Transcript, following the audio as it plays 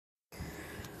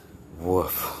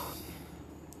Woof.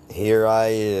 Here I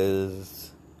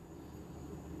is.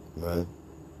 Right?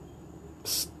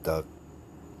 Stuck.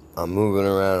 I'm moving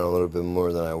around a little bit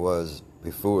more than I was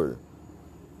before.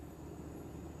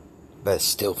 But it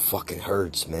still fucking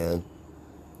hurts, man.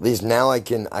 At least now I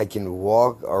can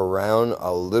walk around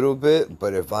a little bit,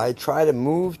 but if I try to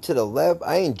move to the left,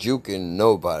 I ain't juking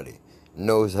nobody.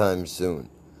 No time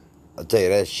soon. I'll tell you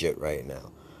that shit right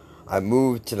now. I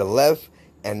move to the left,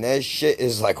 and that shit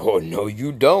is like, oh no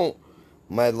you don't.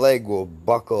 My leg will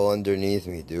buckle underneath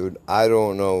me, dude. I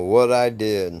don't know what I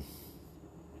did,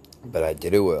 but I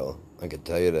did it well. I can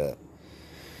tell you that.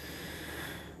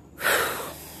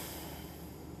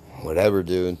 Whatever,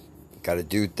 dude. Gotta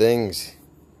do things.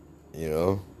 You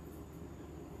know?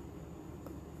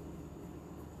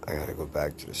 I gotta go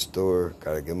back to the store.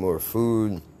 Gotta get more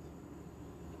food.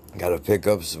 Gotta pick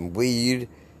up some weed.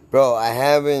 Bro, I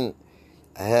haven't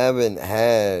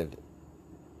had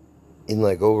in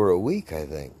like over a week, I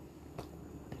think.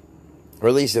 Or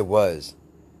at least it was.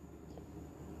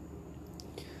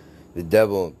 The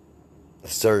devil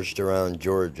searched around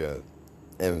Georgia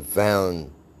and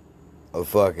found a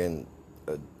fucking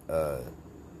a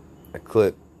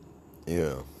clip, you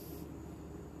know.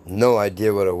 No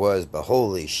idea what it was, but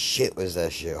holy shit was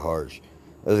that shit harsh.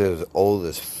 It was old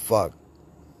as fuck.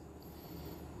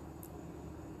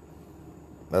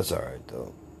 That's alright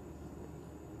though.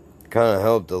 Kind of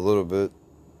helped a little bit.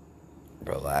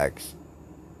 Relax.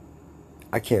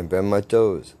 I can't bend my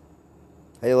toes.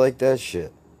 How you like that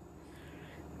shit?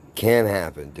 Can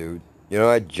happen, dude. You know,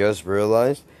 I just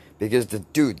realized. Because the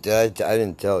dude, I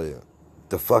didn't tell you.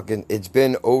 It's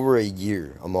been over a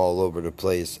year. I'm all over the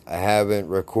place. I haven't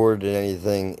recorded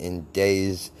anything in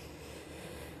days.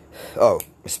 Oh,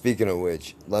 speaking of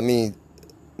which, let me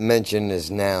mention this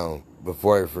now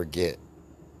before I forget.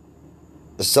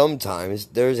 Sometimes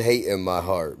there's hate in my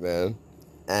heart, man.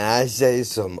 And I say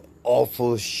some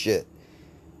awful shit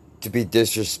to be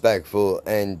disrespectful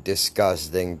and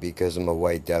disgusting because I'm a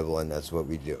white devil and that's what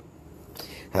we do.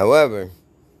 However,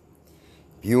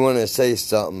 if you want to say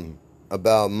something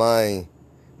about my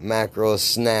mackerel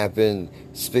snapping,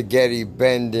 spaghetti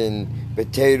bending,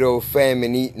 potato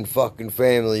famine eating fucking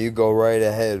family, you go right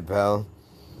ahead, pal.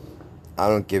 I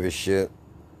don't give a shit.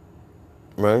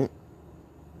 Right?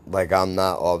 Like I'm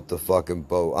not off the fucking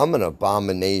boat. I'm an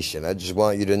abomination. I just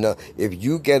want you to know. If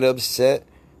you get upset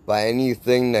by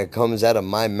anything that comes out of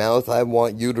my mouth, I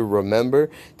want you to remember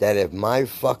that if my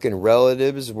fucking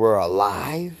relatives were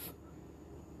alive,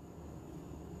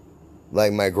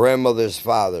 like my grandmother's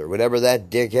father, whatever that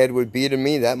dickhead would be to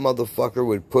me, that motherfucker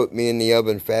would put me in the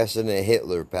oven faster than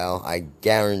Hitler, pal. I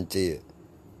guarantee it.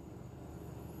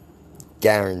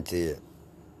 Guarantee it.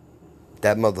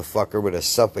 That motherfucker would have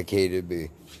suffocated me.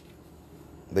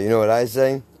 But you know what I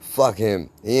say? Fuck him.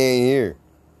 He ain't here.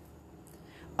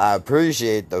 I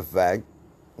appreciate the fact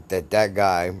that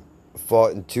guy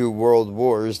fought in 2 world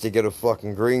wars to get a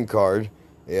fucking green card.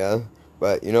 Yeah.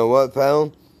 But you know what,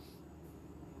 pal?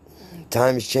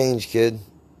 Times change, kid.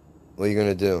 What are you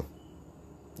gonna do?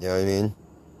 You know what I mean?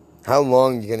 How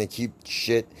long are you gonna keep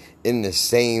shit in the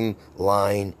same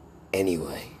line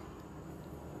anyway?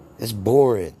 It's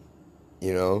boring,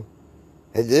 you know?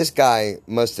 This guy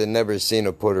must have never seen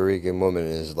a Puerto Rican woman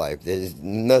in his life. This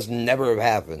must never have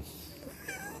happened.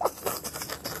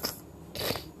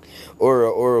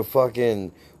 or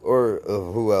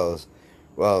who else?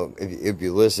 Well, if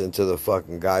you listen to the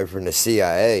fucking guy from the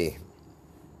CIA,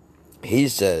 he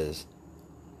says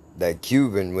that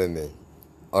Cuban women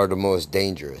are the most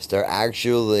dangerous. They're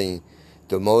actually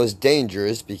the most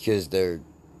dangerous because they're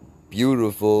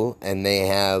beautiful and they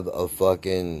have a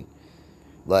fucking,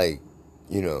 like,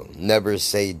 you know, never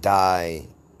say die.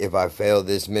 If I fail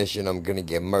this mission, I'm gonna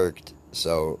get murked.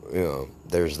 So, you know,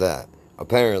 there's that.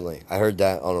 Apparently, I heard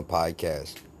that on a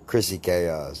podcast. Chrissy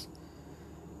Chaos.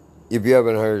 If you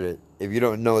haven't heard it, if you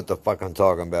don't know what the fuck I'm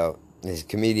talking about, it's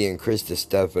comedian Chris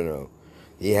Stefano.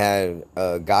 He had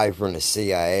a guy from the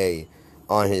CIA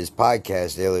on his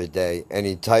podcast the other day, and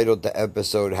he titled the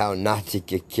episode "How Not to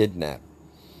Get Kidnapped."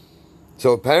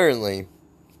 So apparently,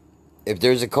 if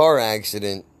there's a car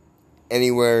accident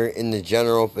anywhere in the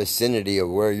general vicinity of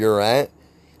where you're at,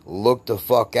 look the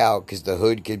fuck out, because the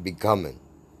hood could be coming.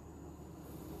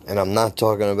 And I'm not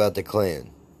talking about the Klan.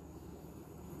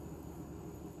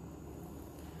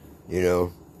 You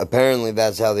know, apparently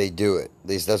that's how they do it. At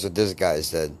least that's what this guy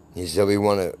said. He said if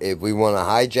we want to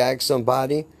hijack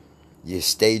somebody, you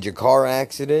stage a car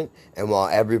accident, and while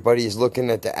everybody's looking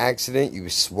at the accident, you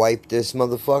swipe this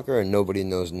motherfucker and nobody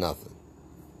knows nothing.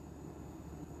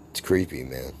 It's creepy,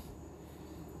 man.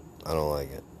 I don't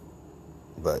like it.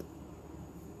 But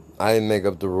I didn't make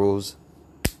up the rules.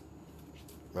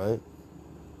 Right?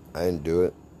 I didn't do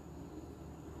it.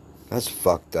 That's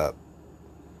fucked up.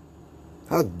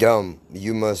 How dumb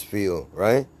you must feel,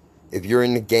 right? If you're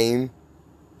in the game,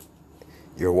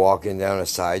 you're walking down a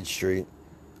side street,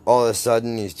 all of a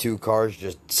sudden these two cars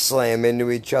just slam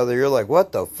into each other. You're like,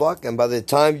 what the fuck? And by the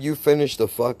time you finish the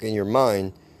fuck in your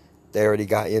mind, they already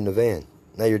got you in the van.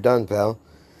 Now you're done, pal.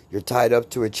 You're tied up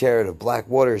to a chair at a black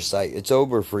water site. It's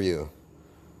over for you.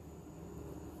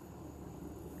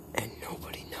 And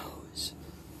nobody knows.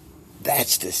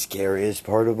 That's the scariest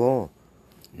part of all.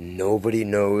 Nobody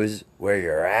knows where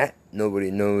you're at.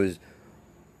 Nobody knows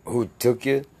who took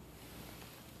you.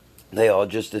 They all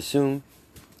just assume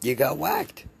you got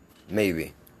whacked.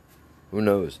 Maybe. Who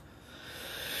knows?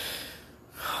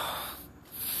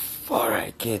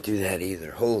 Alright, can't do that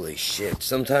either. Holy shit.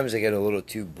 Sometimes I get a little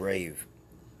too brave.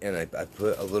 And I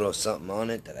put a little something on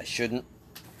it that I shouldn't.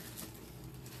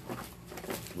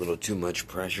 A little too much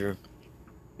pressure.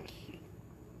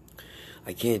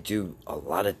 I can't do a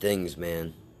lot of things,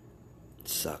 man. It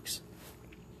sucks.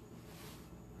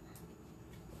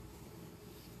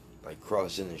 Like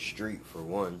crossing the street, for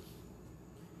one.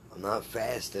 I'm not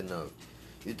fast enough.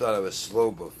 You thought I was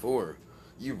slow before.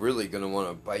 You really gonna want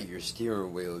to bite your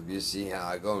steering wheel if you see how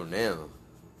I go now.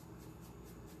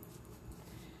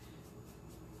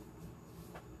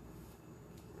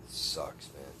 It sucks,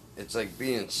 man. It's like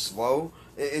being slow.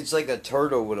 It's like a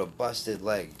turtle with a busted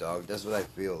leg, dog. That's what I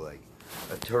feel like.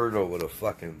 A turtle with a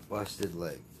fucking busted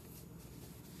leg.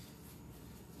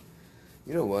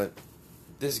 You know what?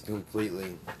 This is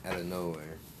completely out of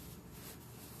nowhere.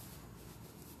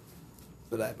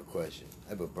 But I have a question. I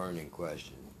have a burning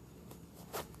question.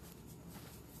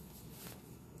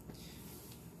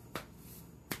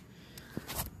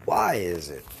 Why is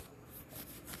it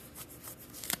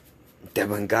that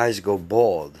when guys go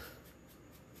bald,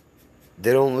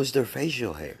 they don't lose their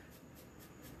facial hair?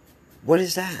 What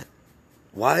is that?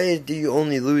 Why do you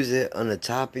only lose it on the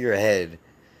top of your head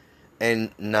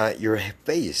and not your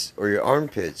face or your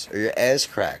armpits or your ass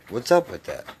crack? What's up with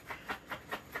that?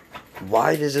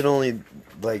 Why does it only,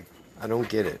 like, I don't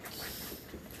get it.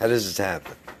 How does this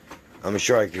happen? I'm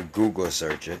sure I could Google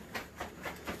search it.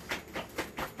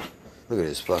 Look at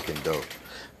this fucking dope.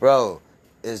 Bro,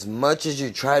 as much as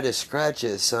you try to scratch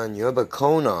it, son, you have a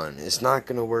cone on. It's not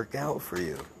going to work out for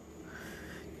you.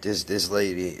 This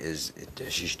lady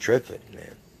she's tripping,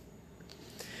 man.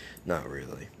 Not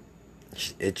really.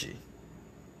 She's itchy.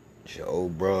 She's an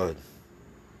old broad.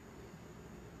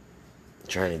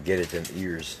 Trying to get at them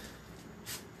ears.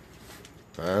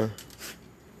 Huh?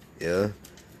 Yeah?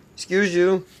 Excuse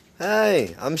you.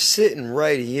 Hey, I'm sitting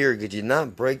right here. Could you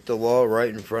not break the law right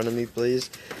in front of me, please?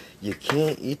 You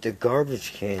can't eat the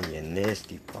garbage can, you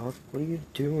nasty fuck. What are you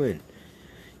doing?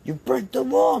 You break the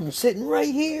law. I'm sitting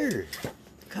right here.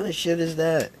 What kind of shit is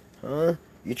that? Huh?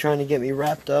 You trying to get me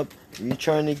wrapped up? Are you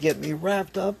trying to get me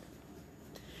wrapped up?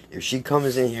 If she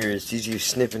comes in here and sees you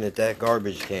sniffing at that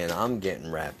garbage can, I'm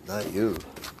getting wrapped, not you.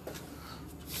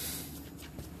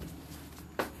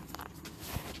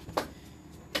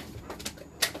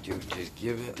 Dude, just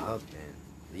give it up, man.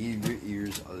 Leave your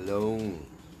ears alone.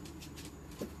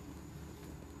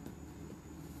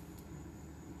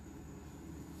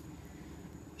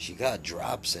 She got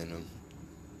drops in them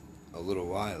a little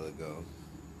while ago.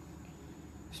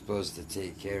 Supposed to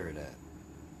take care of that.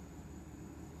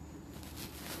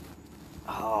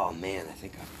 Oh man, I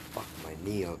think I fucked my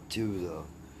knee up too, though.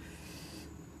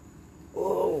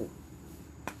 Whoa.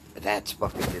 That's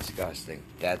fucking disgusting.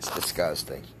 That's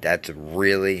disgusting. That's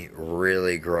really,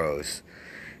 really gross.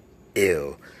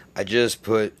 Ew. I just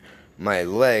put my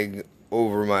leg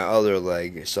over my other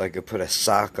leg so I could put a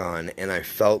sock on, and I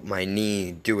felt my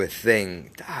knee do a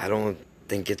thing I don't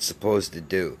think it's supposed to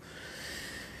do.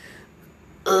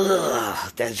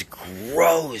 Ugh, that's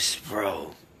gross,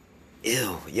 bro.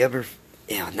 Ew, you ever...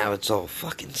 Ew, now it's all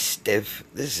fucking stiff.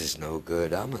 This is no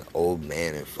good. I'm an old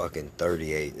man at fucking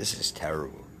 38. This is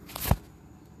terrible.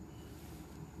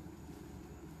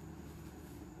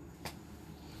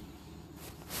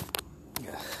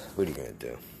 What are you gonna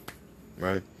do?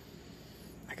 Right?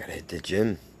 I gotta hit the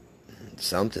gym.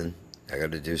 Something. I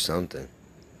gotta do something.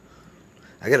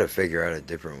 I gotta figure out a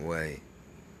different way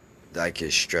that I can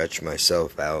stretch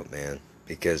myself out, man.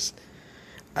 Because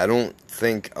I don't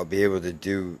think I'll be able to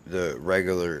do the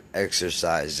regular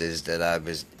exercises that I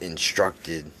was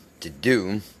instructed to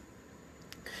do.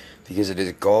 Because of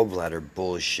this gallbladder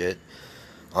bullshit.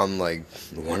 I'm like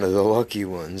one of the lucky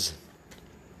ones.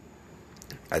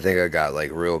 I think I got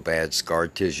like real bad scar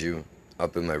tissue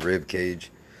up in my rib cage.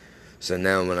 So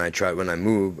now when I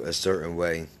move a certain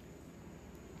way,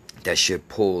 that shit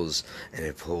pulls, and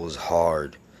it pulls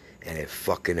hard, and it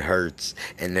fucking hurts,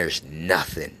 and there's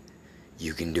nothing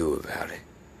you can do about it.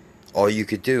 All you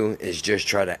could do is just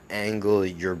try to angle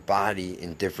your body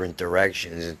in different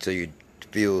directions until you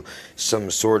feel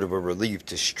some sort of a relief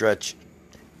to stretch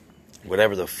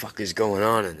whatever the fuck is going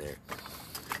on in there.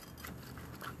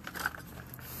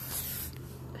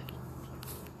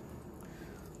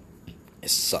 It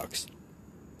sucks.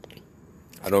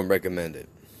 I don't recommend it.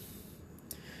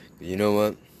 But you know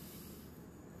what?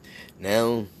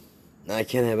 Now I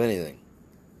can't have anything.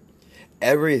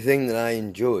 Everything that I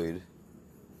enjoyed,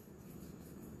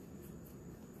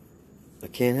 I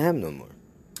can't have no more.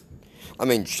 I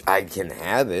mean, I can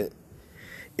have it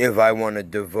if I want to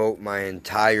devote my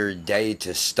entire day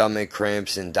to stomach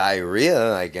cramps and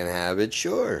diarrhea. I can have it,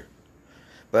 sure.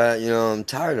 But, I'm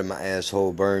tired of my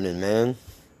asshole burning, man.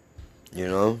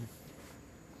 It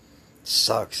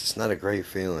sucks. It's not a great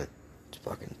feeling. It's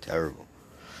fucking terrible.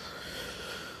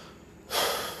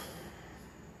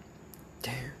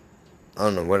 Damn. I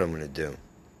don't know what I'm gonna do.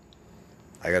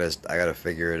 I gotta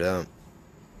figure it out.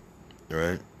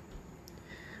 Right?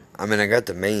 I mean, I got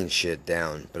the main shit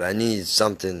down, but I need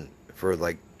something for,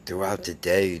 throughout the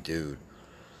day, dude.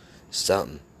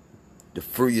 Something. The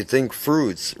fruit, you think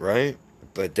fruits, right?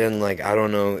 But then, I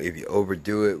don't know if you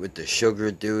overdo it with the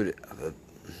sugar, dude.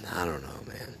 I don't know,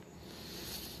 man.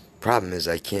 Problem is,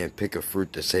 I can't pick a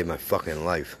fruit to save my fucking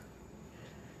life.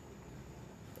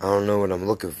 I don't know what I'm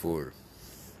looking for.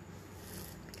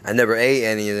 I never ate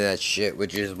any of that shit,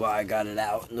 which is why I got it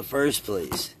out in the first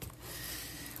place.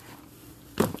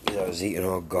 I was eating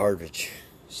all garbage.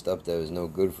 Stuff that was no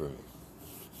good for me.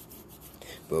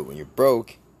 But when you're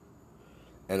broke,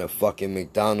 and a fucking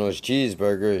McDonald's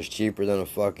cheeseburger is cheaper than a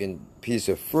fucking piece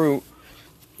of fruit,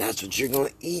 that's what you're gonna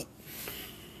eat.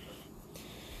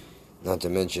 Not to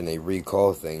mention they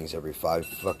recall things every 5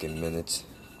 fucking minutes.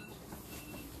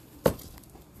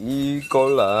 E.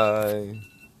 coli.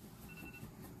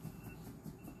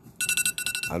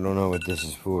 I don't know what this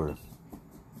is for,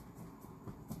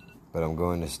 but I'm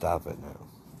going to stop it now.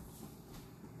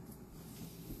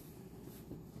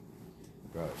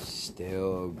 Bro,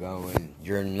 still going.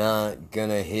 You're not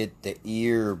gonna hit the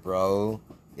ear, bro.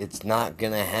 It's not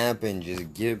gonna happen.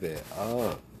 Just give it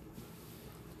up.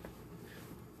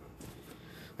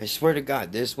 I swear to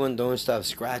God, this one don't stop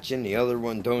scratching, the other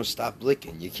one don't stop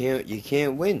licking. You can't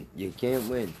win. You can't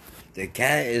win. The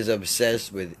cat is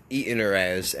obsessed with eating her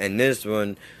ass, and this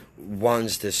one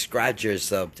wants to scratch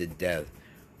herself to death.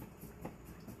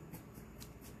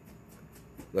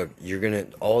 Look, you're gonna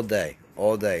all day,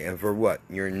 and for what?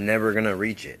 You're never gonna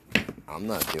reach it. I'm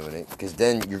not doing it, because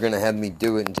then you're gonna have me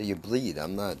do it until you bleed.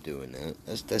 I'm not doing that.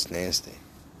 That's nasty.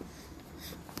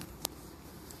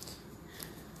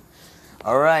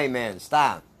 Alright, man,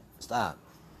 stop.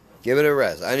 Give it a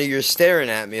rest. I know you're staring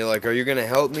at me like, are you gonna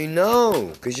help me?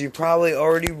 No, because you probably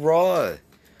already raw.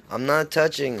 I'm not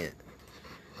touching it.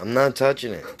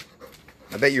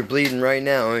 I bet you're bleeding right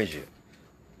now, aren't you?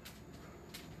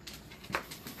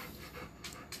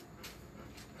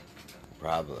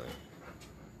 Probably.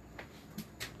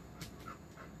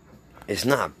 It's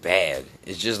not bad.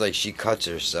 It's just like she cuts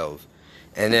herself.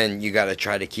 And then you gotta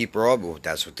try to keep her up. Well,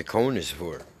 that's what the cone is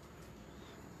for.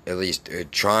 At least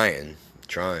trying.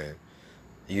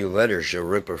 You let her, she'll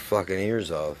rip her fucking ears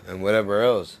off. And whatever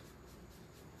else.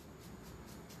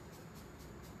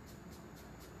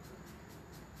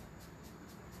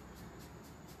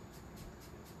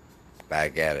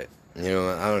 Back at it. You know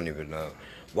what? I don't even know.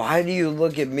 Why do you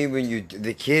look at me when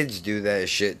the kids do that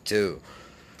shit too?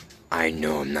 I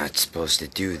know I'm not supposed to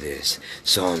do this,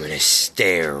 so I'm gonna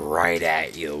stare right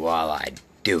at you while I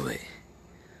do it.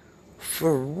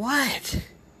 For what?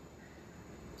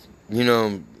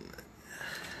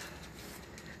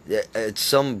 At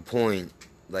some point,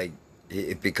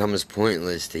 it becomes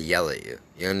pointless to yell at you.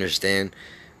 You understand?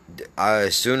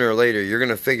 Sooner or later, you're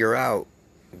gonna figure out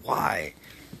why.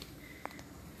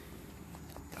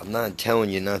 I'm not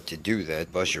telling you not to do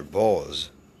that. Bust your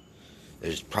balls.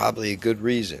 There's probably a good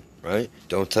reason, right?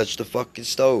 Don't touch the fucking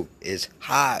stove. It's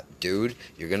hot, dude.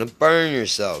 You're gonna burn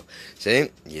yourself.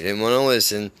 See? You didn't want to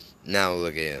listen. Now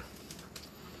look at you.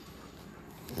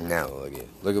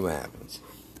 Look at what happens.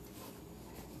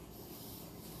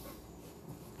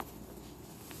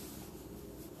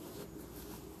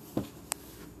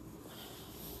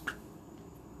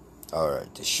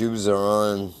 Alright, the shoes are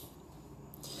on.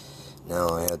 Now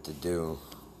I have to do...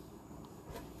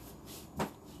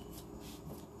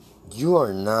 You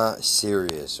are not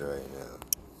serious right now.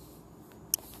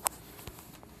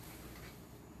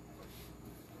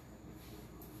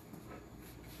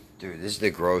 Dude, this is the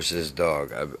grossest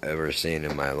dog I've ever seen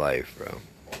in my life, bro.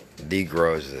 The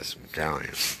grossest, I'm telling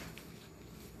you.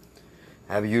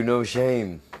 Have you no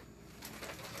shame?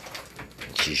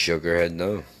 She shook her head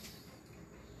no.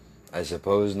 I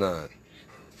suppose not.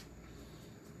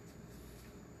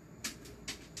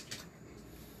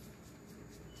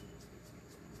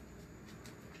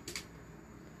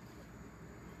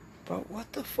 But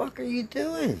what the fuck are you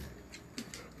doing?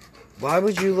 Why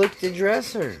would you lick the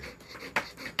dresser?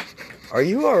 Are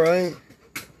you alright?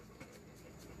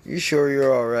 You sure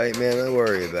you're alright, man? I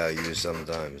worry about you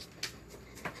sometimes.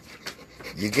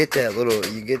 You get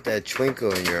that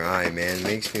twinkle in your eye, man. It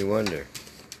makes me wonder.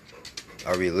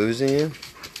 Are we losing you?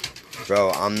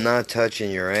 Bro, I'm not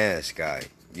touching your ass, guy.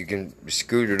 You can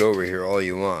scoot it over here all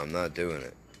you want. I'm not doing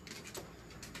it.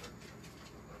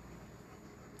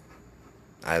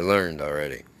 I learned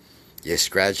already. You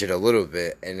scratch it a little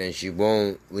bit, and then she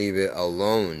won't leave it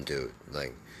alone, dude.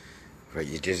 Like, but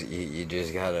you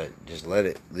just gotta just let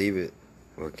it, leave it.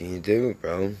 What can you do,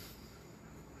 bro?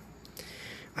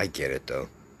 I get it though.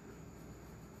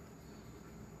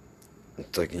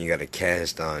 It's like when you got a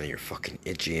cast on and you're fucking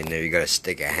itchy in there. You gotta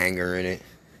stick a hanger in it.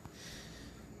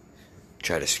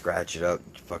 Try to scratch it up.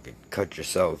 You fucking cut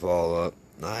yourself all up.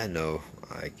 I know.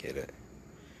 I get it.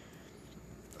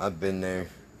 I've been there.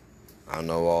 I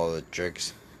know all the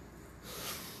tricks.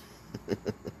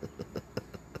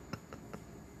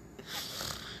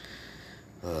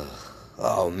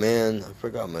 Oh man, I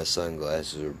forgot my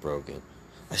sunglasses were broken.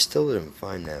 I still didn't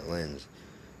find that lens.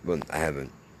 But I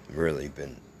haven't really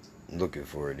been looking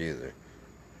for it either.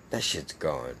 That shit's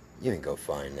gone. You ain't go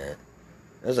find that.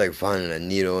 That's like finding a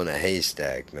needle in a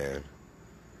haystack, man.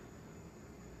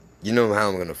 You know how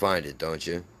I'm gonna find it, don't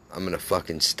you? I'm gonna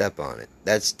fucking step on it.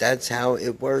 That's how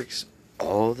it works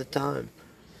all the time.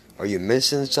 Are you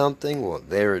missing something? Well,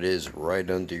 there it is right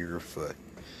under your foot.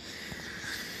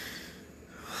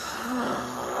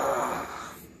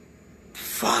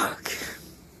 Fuck.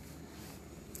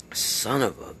 Son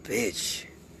of a bitch.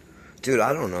 Dude,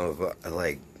 I don't know if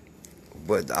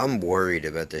but I'm worried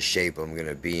about the shape I'm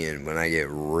gonna be in when I get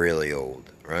really old,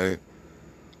 right?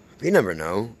 You never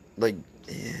know. Like,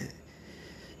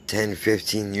 10,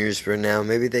 15 years from now,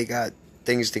 maybe they got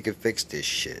things that could fix this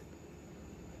shit.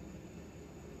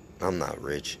 I'm not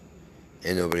rich.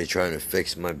 Ain't nobody trying to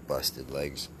fix my busted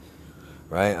legs.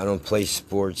 Right? I don't play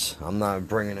sports. I'm not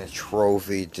bringing a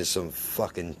trophy to some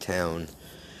fucking town.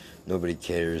 Nobody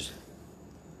cares.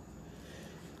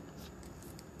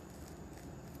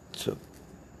 So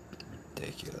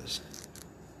ridiculous.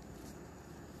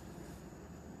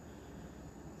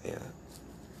 Yeah.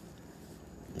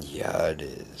 Yeah, it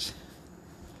is.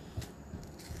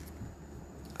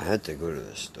 I had to go to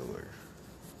the store.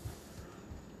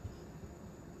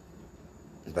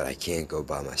 But I can't go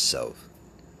by myself.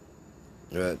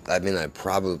 I mean, I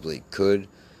probably could,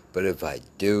 but if I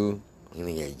do, I'm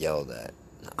gonna get yelled at.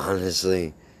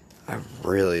 Honestly, I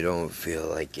really don't feel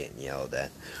like getting yelled at.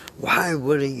 Why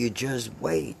wouldn't you just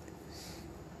wait?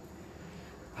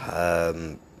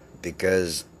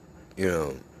 Because,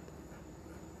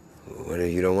 what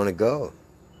if you don't want to go,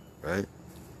 right?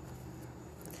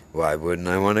 Why wouldn't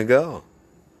I want to go?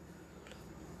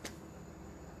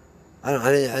 I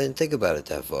didn't think about it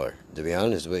that far, to be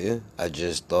honest with you. I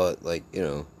just thought, I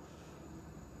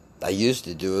used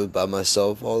to do it by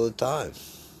myself all the time.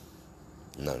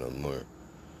 Not no more.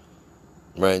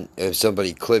 Right? If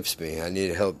somebody clips me, I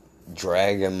need help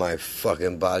dragging my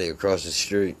fucking body across the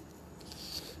street.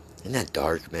 Isn't that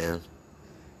dark, man?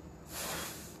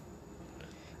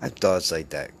 I have thoughts like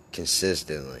that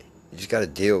consistently. You just gotta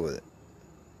deal with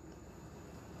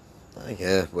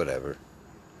it. Whatever.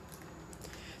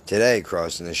 Today,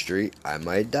 crossing the street, I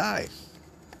might die.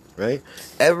 Right?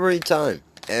 Every time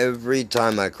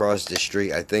I cross the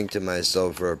street, I think to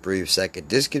myself for a brief second,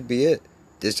 this could be it.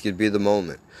 This could be the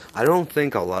moment. I don't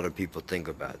think a lot of people think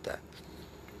about that.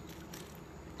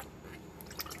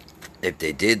 If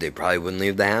they did, they probably wouldn't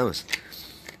leave the house.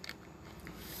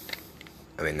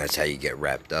 I mean, that's how you get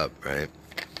wrapped up, right?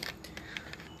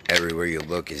 Everywhere you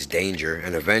look is danger,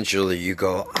 and eventually you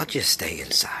go, I'll just stay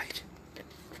inside.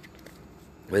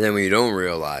 But then what you don't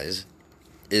realize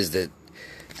is that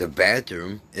the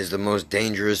bathroom is the most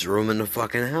dangerous room in the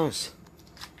fucking house.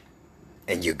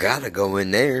 And you gotta go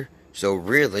in there. So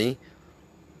really,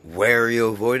 where are you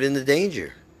avoiding the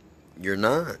danger? You're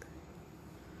not.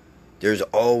 There's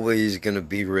always gonna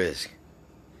be risk.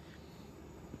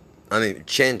 I mean,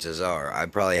 chances are I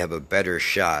probably have a better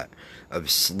shot of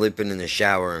slipping in the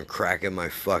shower and cracking my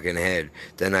fucking head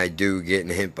than I do getting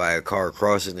hit by a car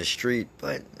crossing the street.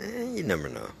 But you never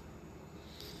know.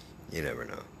 You never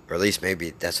know. Or at least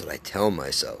maybe that's what I tell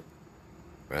myself.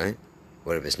 right?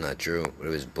 What if it's not true? What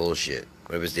if it's bullshit?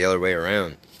 What if it's the other way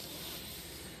around?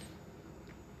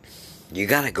 You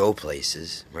gotta go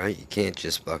places, right? You can't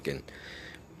just fucking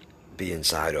be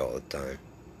inside all the time.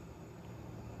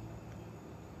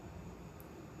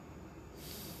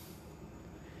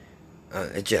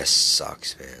 It just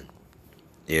sucks, man.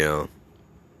 You know?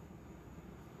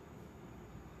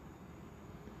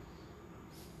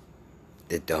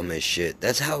 The dumbest shit.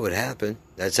 That's how it happened.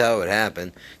 That's how it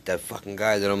happened. That fucking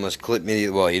guy that almost clipped me.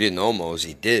 Well, he didn't almost.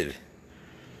 He did.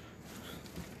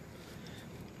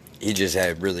 He just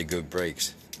had really good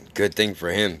brakes. Good thing for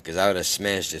him, because I would have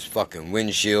smashed his fucking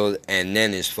windshield and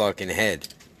then his fucking head.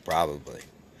 Probably.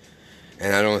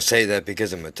 And I don't say that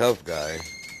because I'm a tough guy.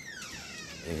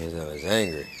 Because I was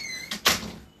angry.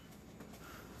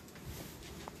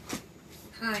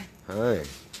 Hi. Hi.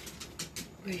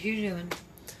 What are you doing?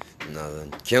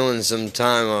 Nothing. Killing some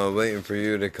time while waiting for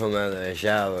you to come out of the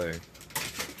shower.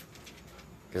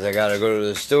 Because I gotta go to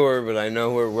the store, but I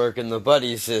know we're working the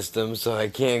buddy system, so I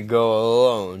can't go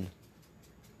alone.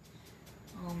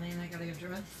 Oh man, I gotta get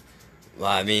dressed.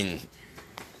 Well, I mean,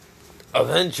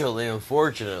 eventually,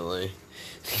 unfortunately.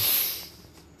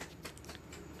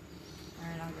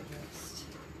 Alright, I'll get dressed.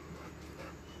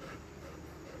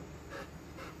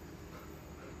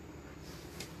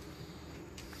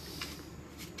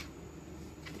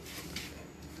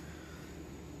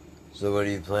 So what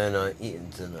do you plan on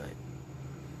eating tonight?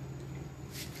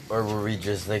 Or were we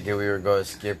just thinking we were going to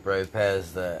skip right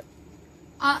past that?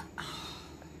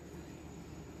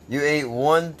 You ate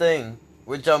one thing,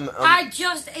 which I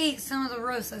just ate some of the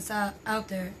roast that's out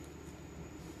there.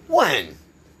 When?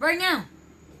 Right now.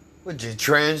 Would you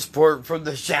transport from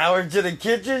the shower to the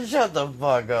kitchen? Shut the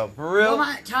fuck up, for real? Well,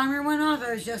 my timer went off.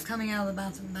 I was just coming out of the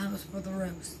bathroom. That was for the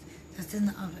roast. That's in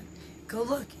the oven. Go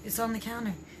look. It's on the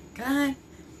counter. Go ahead.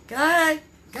 Go ahead.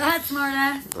 Go ahead,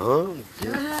 smartass. Oh,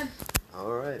 Go ahead.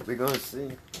 All right, we're gonna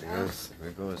see.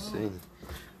 We're gonna see.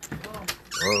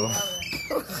 Oh.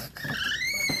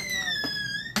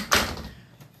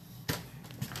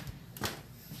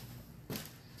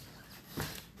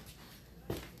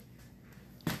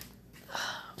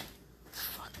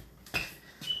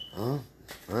 Oh,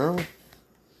 well,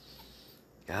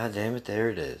 god damn it, there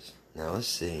it is. Now let's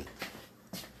see.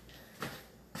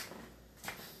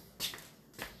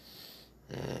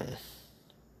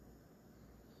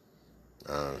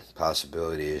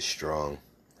 Possibility is strong.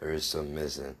 There is some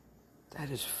missing.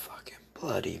 That is fucking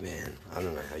bloody, man. I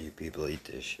don't know how you people eat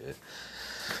this shit.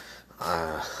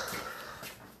 I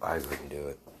couldn't do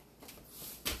it.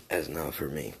 That's not for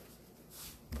me.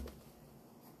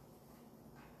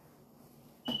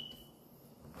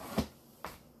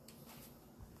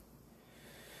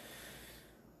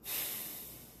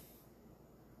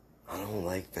 I don't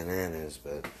like bananas,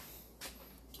 but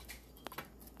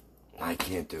I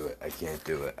can't do it. I can't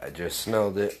do it. I just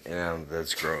smelled it, and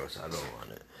that's gross. I don't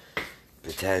want it.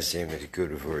 Potassium is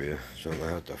good for you, so I'm going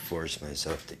to have to force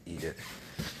myself to eat it.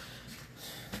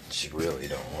 She really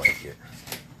don't like it.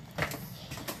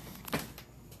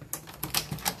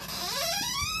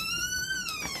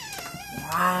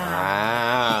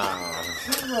 Wow.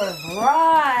 This was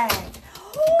right.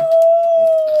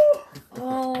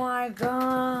 Oh my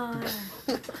god.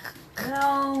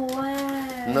 No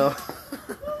way. No.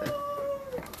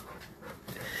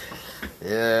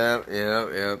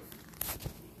 Yep.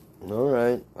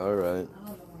 All right.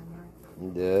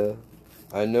 Yeah,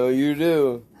 I know you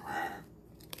do.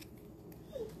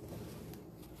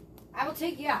 I will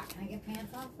take you out. Can I get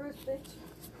pants on first, bitch?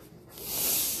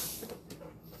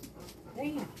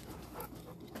 Damn.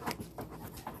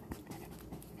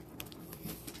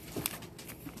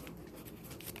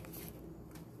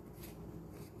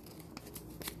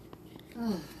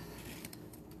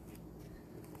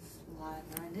 Slide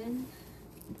right in.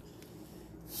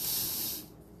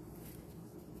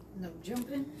 No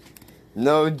jumping.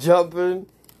 No jumping.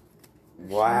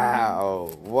 Wow.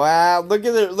 Look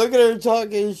at her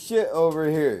talking shit over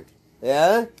here.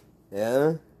 Yeah.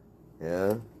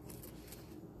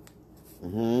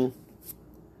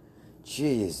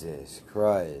 Jesus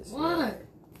Christ. What? Man.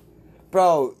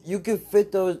 Bro, you can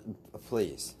fit those.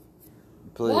 Please.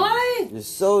 What? You're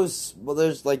so. Well,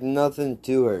 there's like nothing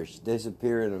to her. She's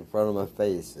disappearing in front of my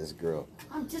face, this girl.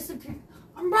 I'm disappearing.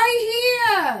 I'm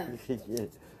right here.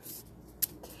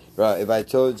 Bro, if I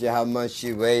told you how much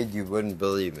she weighed, you wouldn't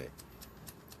believe me.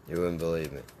 You wouldn't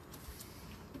believe me.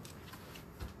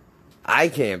 I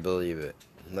can't believe it.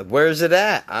 Like, where's it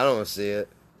at? I don't see it.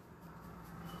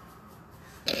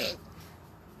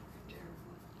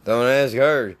 Don't ask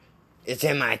her. It's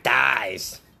in my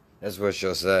thighs. That's what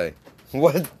she'll say.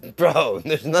 What, bro?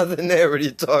 There's nothing there. What are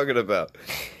you talking about?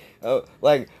 Oh,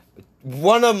 like,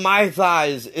 one of my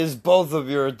thighs is both of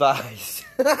your thighs.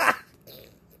 You're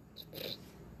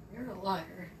a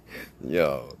liar.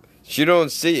 Yo, she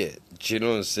don't see it. She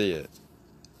don't see it.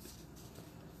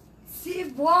 See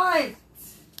what?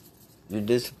 You're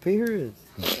disappearing.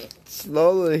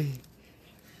 Slowly.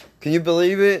 Can you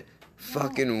believe it? No.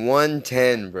 Fucking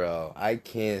 110, bro. I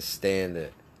can't stand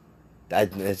it.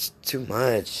 That's too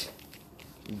much.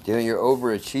 You're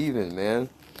overachieving, man.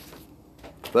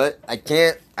 But I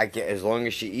can't. As long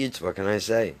as she eats, what can I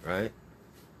say, right?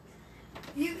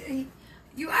 You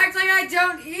act like I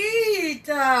don't eat,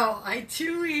 though. I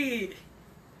do eat.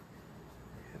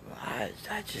 I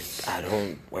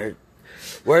don't.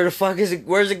 Where the fuck is it?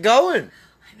 Where's it going?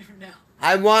 I don't know.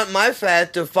 I want my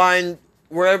fat to find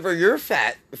wherever your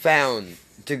fat found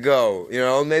to go. You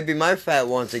know, maybe my fat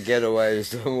wants to get away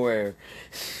somewhere.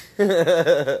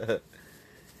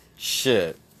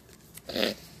 Shit.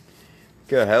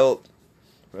 Could help,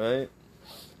 right?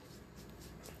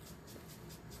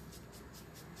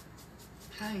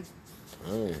 Hi.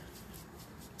 Hi.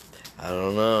 I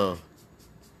don't know.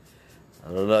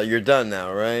 You're done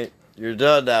now, right? You're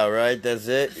done now, right? That's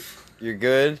it? You're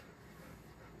good?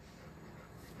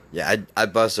 Yeah, I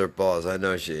bust her balls. I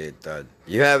know she ain't done.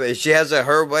 If she has it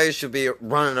her way, she'll be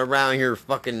running around here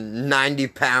fucking 90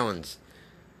 pounds.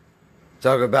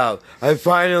 Talk about, I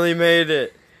finally made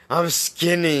it. I'm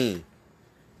skinny.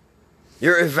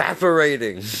 You're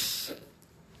evaporating.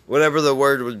 Whatever the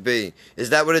word would be. Is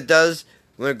that what it does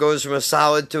when it goes from a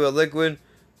solid to a liquid?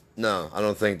 No, I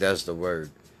don't think that's the word.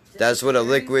 That's what a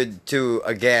liquid to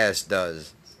a gas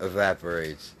does.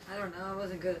 Evaporates. I don't know. I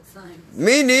wasn't good at science.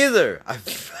 Me neither. I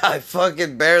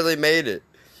fucking barely made it.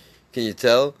 Can you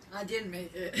tell? I didn't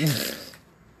make it.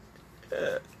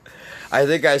 I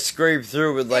think I scraped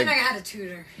through with like. And I had a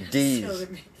tutor. D's. Still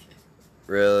didn't make it.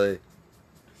 Really?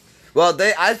 Well,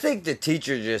 I think the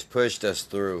teacher just pushed us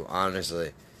through,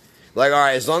 honestly. Like,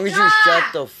 alright, as long as you shut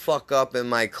the fuck up in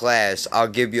my class, I'll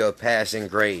give you a passing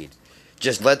grade.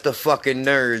 Just let the fucking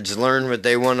nerds learn what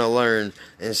they want to learn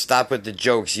and stop with the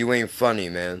jokes. You ain't funny,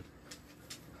 man.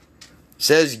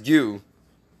 Says you.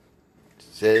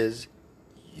 Says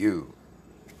you.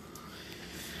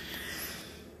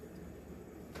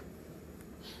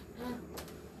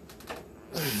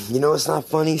 You know what's not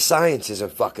funny? Science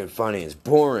isn't fucking funny. It's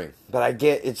boring. But I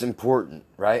get it's important,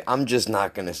 right? I'm just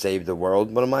not going to save the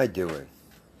world. What am I doing?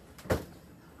 God,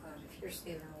 if you're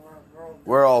saving the world,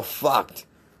 we're all fucked.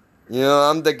 You know,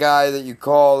 I'm the guy that you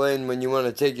call in when you want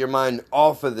to take your mind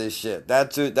off of this shit.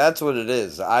 That's what it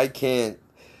is. I can't.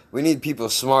 We need people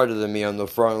smarter than me on the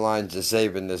front lines of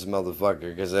saving this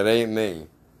motherfucker, because it ain't me.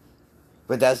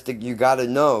 But you gotta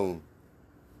know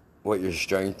what your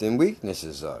strengths and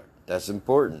weaknesses are. That's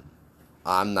important.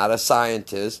 I'm not a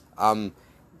scientist. I'm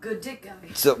good dick guy.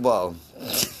 So, well,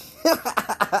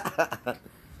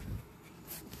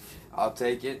 I'll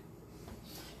take it.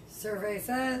 Survey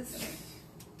says,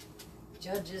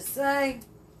 judges say,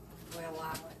 we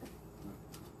allow it.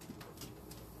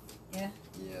 Yeah?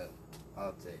 Yeah,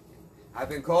 I'll take it. I've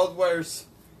been called worse.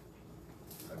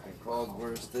 I've been called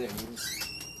worse things.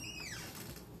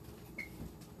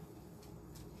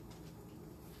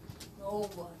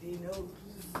 Nobody knows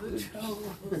the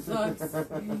troubles I've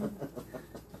seen.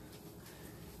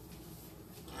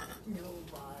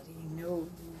 Nobody knows.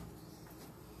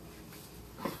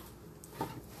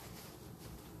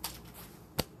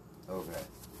 Okay.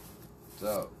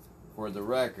 So, for the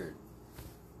record,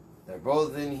 they're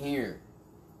both in here.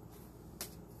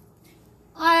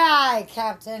 Aye, aye,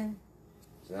 Captain.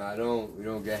 So we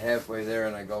don't get halfway there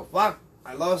and I go, fuck,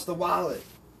 I lost the wallet.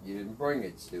 You didn't bring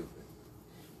it, stupid.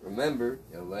 Remember,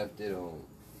 you left it home.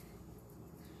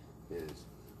 Because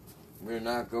we're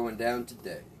not going down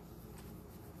today.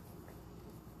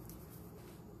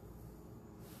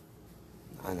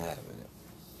 Not having it.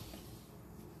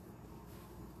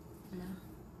 No.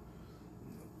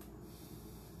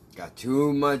 Got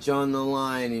too much on the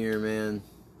line here, man.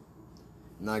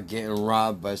 Not getting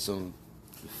robbed by some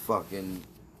fucking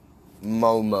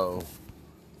Momo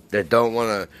that don't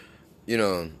want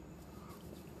to,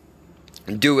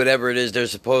 do whatever it is they're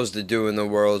supposed to do in the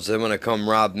world. So they want to come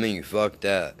rob me. Fuck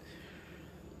that.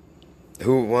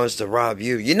 Who wants to rob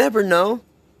you? You never know.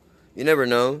 You never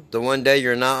know. The one day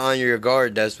you're not on your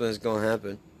guard, that's when it's going to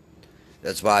happen.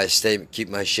 That's why I keep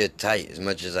my shit tight as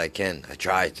much as I can. I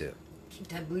try to. Keep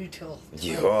that booty till.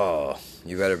 Oh,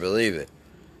 you better believe it.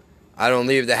 I don't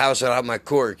leave the house without my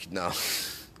cork. No.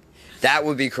 That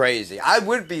would be crazy. I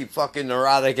would be fucking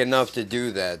neurotic enough to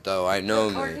do that, though. I know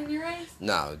me. Cork in your eyes?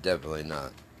 No, definitely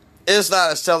not. It's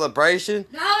not a celebration.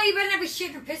 No, you better not be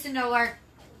shitting or pissing nowhere.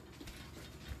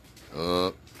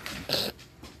 Yeah,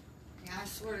 I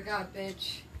swear to God,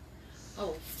 bitch.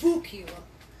 Oh, fuck you.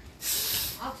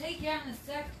 I'll take you out in a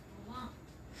second. Hold on.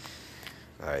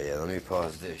 Alright, yeah, let me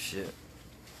pause this shit.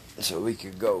 So we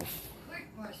could go. Quick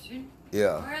question.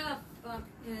 Yeah. Where the fuck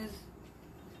is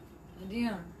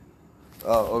Dion?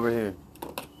 Oh, over here.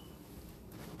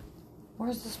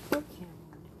 Where's the sport camera?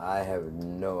 I have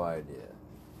no idea.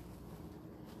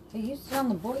 Hey, you sit on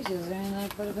the boys' is there anything I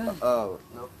put it back? Oh,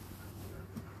 no.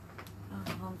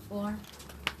 On the floor.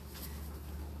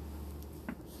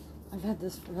 I've had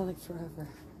this for like forever.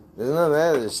 There's not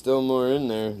bad. There's still more in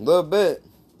there. A little bit.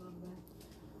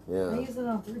 Yeah. I use it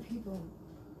on 3 people.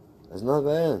 That's not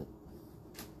bad.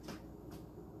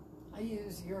 I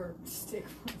use your stick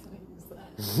once I use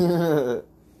that.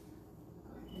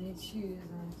 And you choose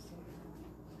and I stick.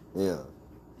 Yeah.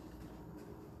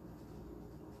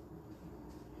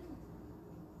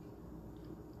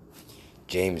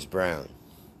 James Brown.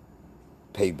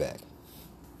 Payback.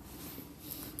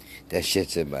 That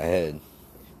shit's in my head.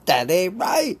 That ain't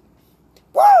right.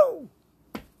 Woo!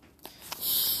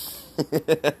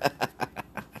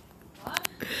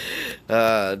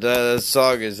 That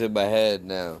song is in my head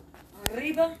now.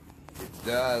 Arriba?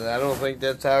 I don't think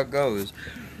that's how it goes.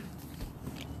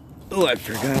 Oh, I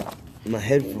forgot. My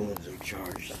headphones are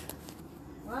charged.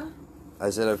 What? I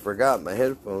said I forgot my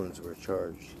headphones were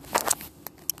charged.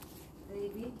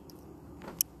 Baby?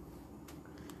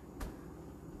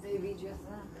 Baby just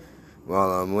that.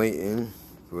 While I'm waiting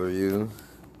for you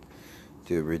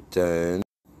to return,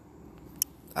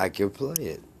 I can play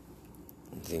it.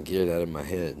 I can get it out of my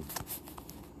head.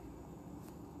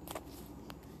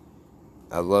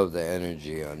 I love the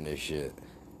energy on this shit.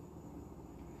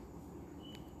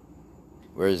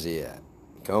 Where's he at?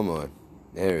 Come on.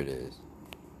 There it is.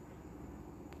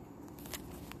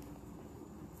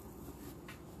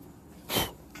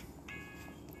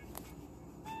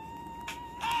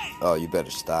 Oh, you better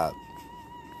stop.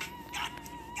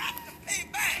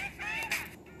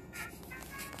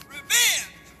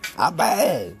 How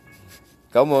bad?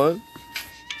 Come on.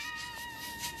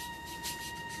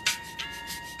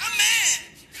 I'm mad.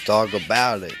 Talk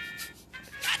about it.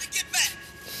 Got to get back.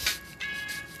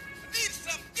 I need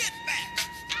some get back.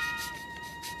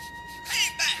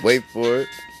 Payback. Wait for it.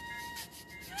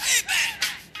 Payback.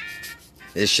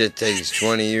 This shit takes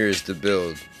 20 years to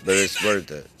build, but it's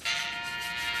worth it.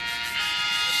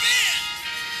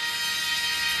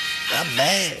 Revenge. I'm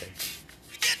mad.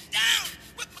 Get down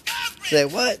with my girlfriend. Say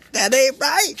what? That ain't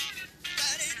right.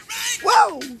 That ain't right.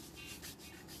 Whoa.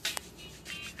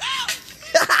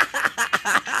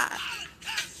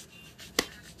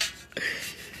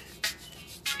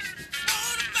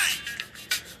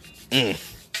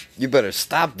 You better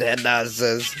stop that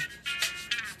nonsense.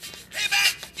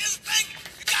 Payback is the thing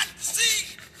you got to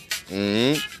see.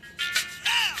 Mm-hmm.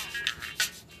 Now.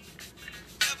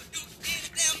 Never do any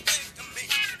damn thing to me.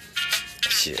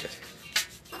 Shit.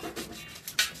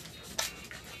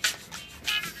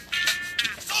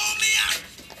 Sold me out.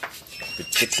 The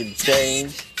chicken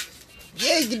change.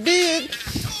 Yeah, you did.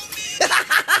 Sold me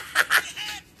out.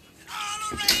 All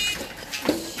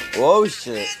arranged. Whoa,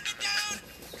 shit. Hand me down.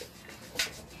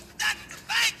 That's the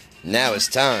bank. Now it's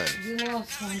time. You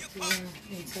lost one to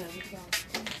inside the box.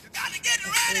 You got to get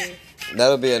ready.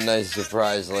 That'll be a nice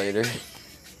surprise later.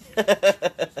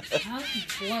 How's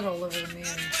blood all over the mirror? Where I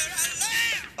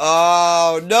live.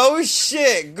 Oh, no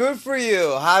shit. Good for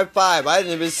you. High five. I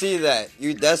didn't even see that.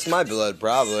 That's my blood,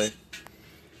 probably.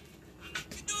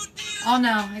 Oh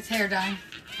no, it's hair dye.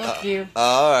 Fuck you.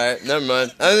 Alright, never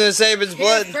mind. I was gonna say if it's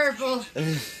blood. It's purple.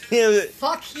 If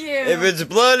Fuck you. it's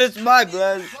blood, it's my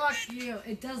blood. Fuck you.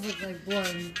 It does look like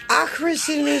blood. I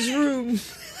christened his room.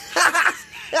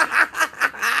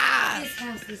 This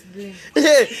house is blue.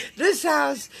 This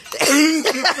house.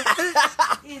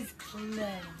 Is clean.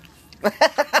 Clean,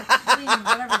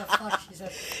 whatever the fuck she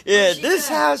said. Yeah, She this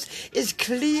said- house is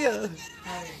clear.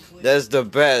 Oh, clean. That's the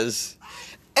best.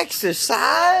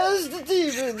 Exercise the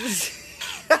demons.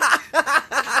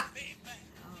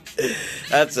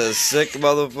 That's a sick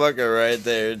motherfucker right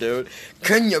there, dude.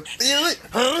 Can you feel it?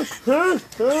 Huh? Huh?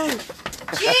 Huh?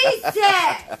 Jesus!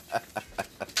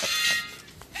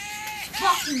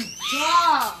 Fucking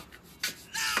dog!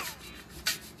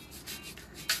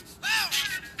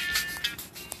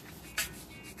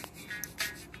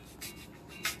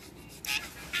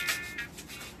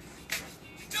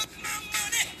 Took my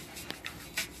money.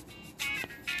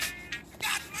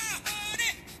 Got my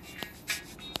honey.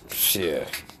 Shit.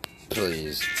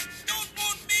 Please. Don't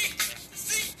want me to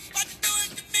see what you're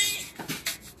doing to me.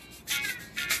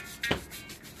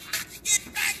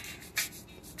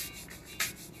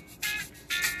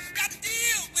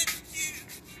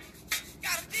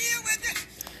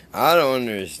 I don't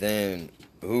understand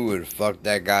who would fuck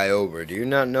that guy over. Do you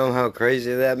not know how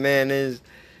crazy that man is?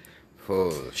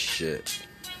 Oh, shit.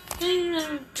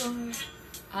 I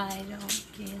don't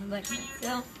feel like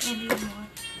myself anymore.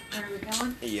 Where are we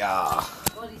going? Yeah.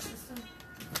 Bloody system.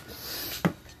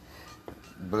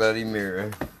 Bloody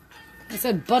mirror. I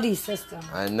said buddy system.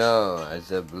 I know. I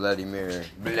said bloody mirror.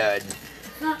 Blood.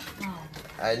 It's not. Oh.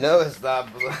 I know it's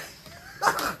not blood.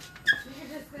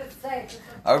 You're just gonna say.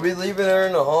 Are we leaving her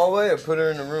in the hallway or put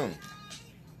her in the room?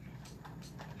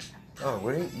 Oh,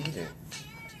 what are you eating?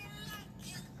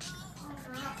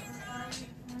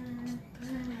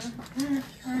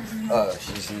 Oh,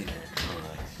 she's eating.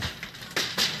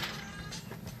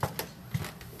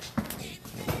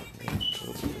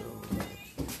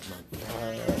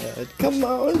 God, come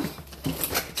on.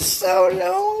 So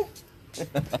long.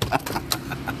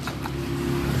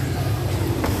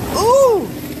 Ooh.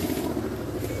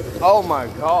 Oh my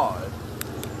God.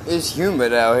 It's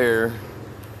humid out here.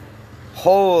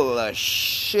 Holy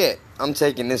shit. I'm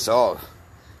taking this off.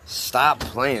 Stop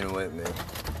playing with me.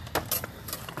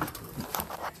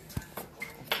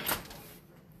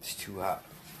 It's too hot.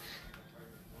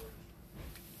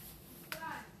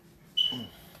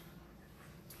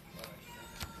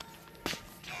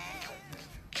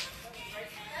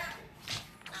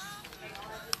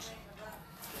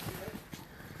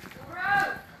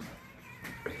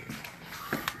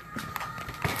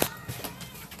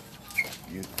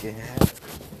 You can have it.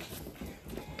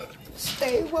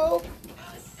 Stay woke.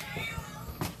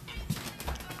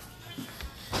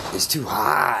 It's too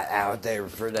hot out there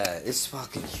for that. It's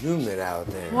fucking humid out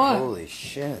there. What? Holy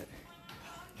shit.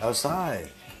 Outside.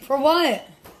 For what?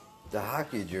 The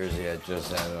hockey jersey I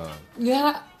just had on.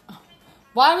 Yeah.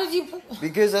 Why would you put...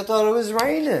 Because I thought it was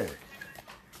raining.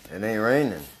 It ain't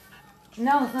raining.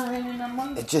 No, it's not raining no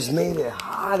more. It just made it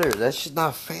hotter. That's just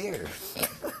not fair.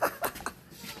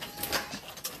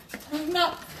 It's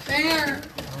not fair.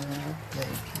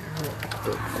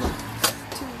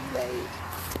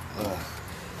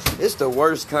 It's the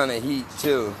worst kind of heat,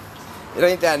 too. It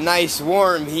ain't that nice,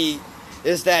 warm heat.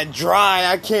 It's that dry,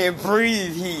 I can't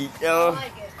breathe heat, yo. I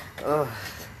like it.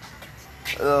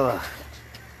 Ugh.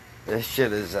 This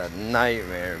shit is a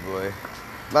nightmare, boy.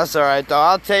 That's alright, though.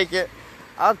 I'll take it.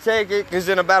 I'll take it, because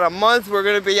in about a month, we're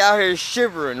going to be out here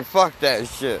shivering. Fuck that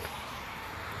shit.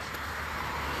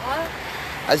 What?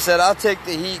 I said I'll take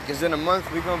the heat, because in a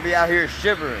month, we're going to be out here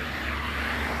shivering.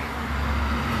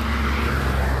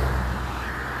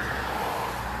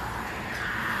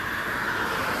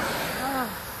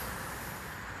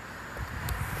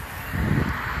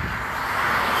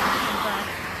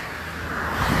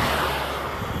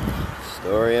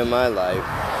 Story of my life.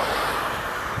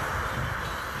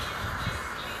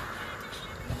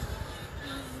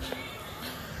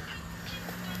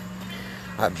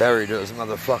 I buried those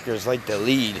motherfuckers like the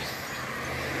lead.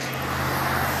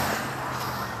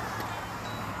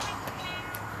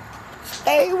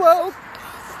 Stay woke.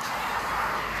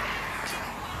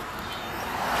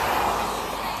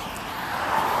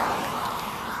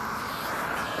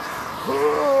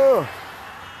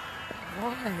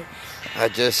 What? I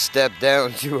just stepped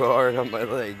down too hard on my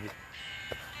leg.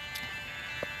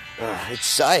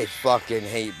 I fucking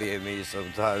hate being me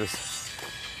sometimes.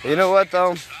 You know what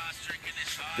though?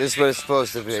 This is what it's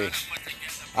supposed to be.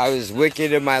 I was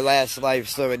wicked in my last life,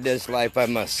 so in this life I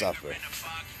must suffer.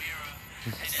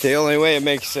 It's the only way it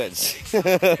makes sense.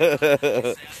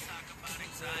 I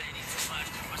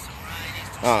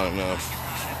don't know.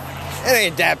 It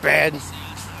ain't that bad.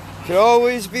 Could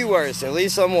always be worse. At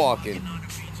least I'm walking.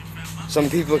 Some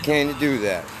people can't do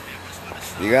that.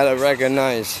 You gotta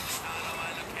recognize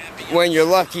when you're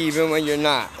lucky, even when you're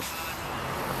not.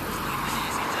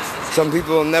 Some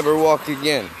people will never walk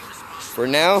again. For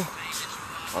now,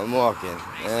 I'm walking.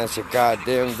 And that's a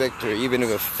goddamn victory, even if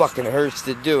it fucking hurts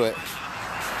to do it.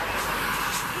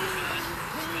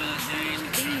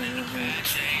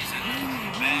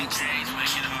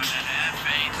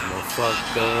 I'm a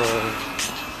fucked up.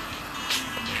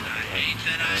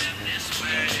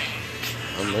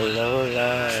 I'm a low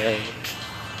life.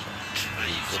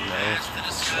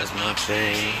 That's my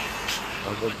pain.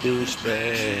 I'm a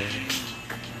douchebag.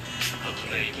 I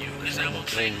blame you cause I won't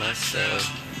blame myself.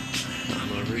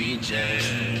 I'm a reject.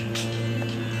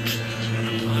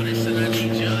 I'm honest and I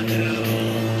need your help.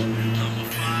 I'm a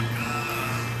fucker.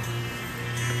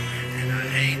 And I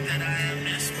hate that I am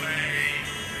this way.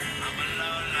 I'm a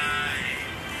low life.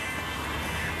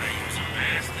 I use a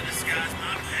mask to disguise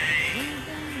my pain.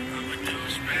 I'm a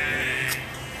douchebag.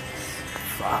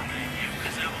 Fuck.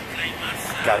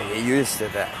 Gotta get used to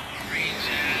that.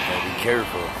 Gotta be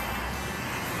careful.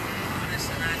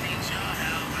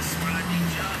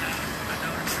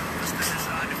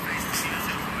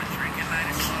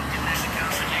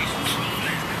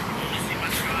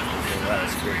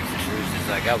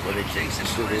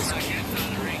 To this.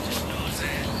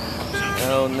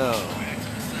 Hell no.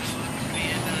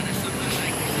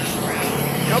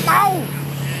 Come on!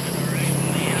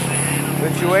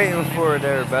 What you waiting for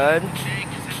there, bud?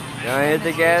 Now hit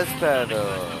the gas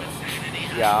pedal.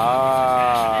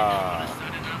 Yeah.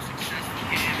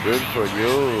 Good for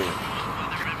you.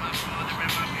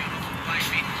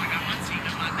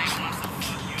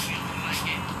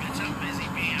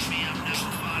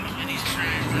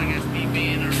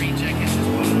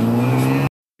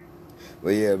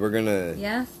 Well, yeah, we're gonna.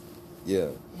 Yes? Yeah.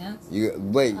 Yes? You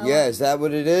wait. Yeah, is that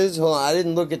what it is? Hold on, I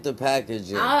didn't look at the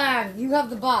package yet. You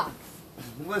have the box.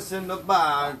 What's in the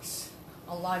box?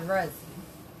 A live res.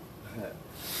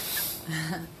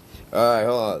 All right,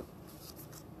 hold on.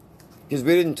 Because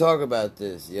we didn't talk about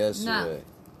this yesterday.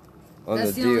 No. On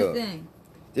That's the the deal. only thing.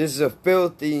 This is a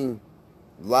filthy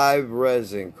live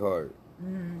resin cart.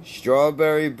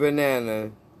 Strawberry banana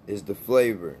is the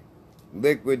flavor.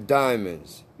 Liquid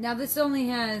diamonds. Now this only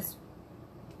has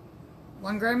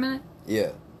 1 gram in it?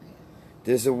 Yeah.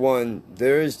 This is one.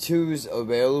 There is 2s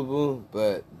available,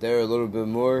 but they're a little bit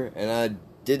more. And I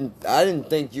didn't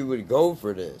think you would go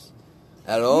for this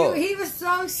at all. He was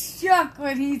so shook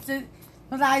when he said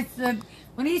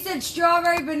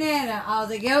strawberry banana. I was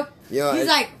like, yep. Yeah, He's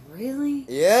like, really?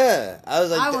 Yeah. I was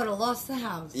like, I would have lost the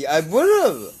house. Yeah, I would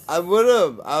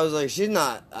have. I was like, she's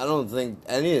not. I don't think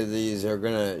any of these are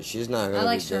gonna. She's not gonna. I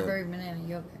like be doing. strawberry banana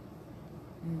yogurt.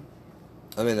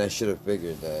 I mean, I should have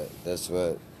figured that. That's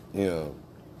what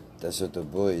That's what the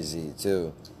boys eat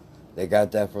too. They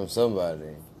got that from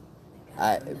somebody.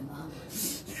 But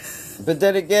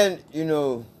then again,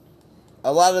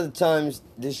 a lot of the times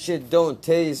this shit don't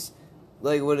taste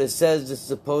like what it says it's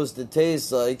supposed to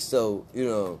taste like. So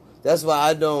that's why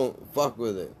I don't fuck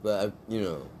with it. But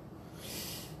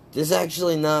this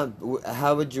actually not.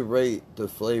 How would you rate the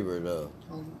flavor though?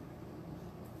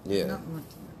 Yeah. Nothing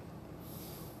left in it.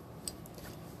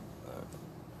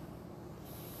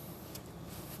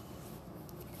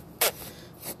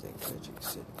 Magic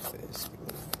said fast,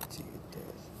 to your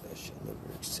death. I shall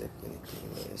never accept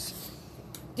anything less.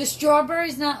 The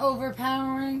strawberry's not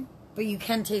overpowering, but you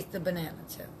can taste the banana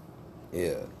too.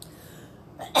 Yeah.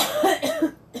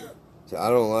 So I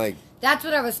don't like. That's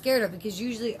what I was scared of because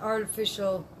usually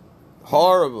artificial.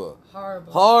 Horrible.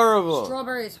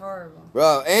 Strawberry is horrible.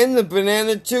 Bro, and the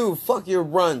banana too. Fuck your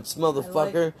runts,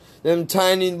 motherfucker. Them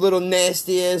tiny little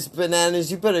nasty ass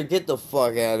bananas. You better get the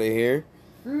fuck out of here.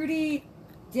 Fruity,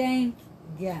 dank,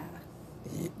 gas.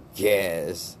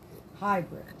 Gas.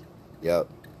 Hybrid. Yep.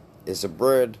 It's a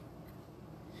bread.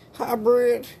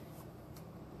 Hybrid.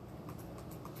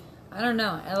 I don't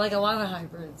know. I like a lot of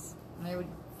hybrids.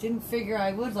 Didn't figure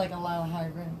I would like a lot of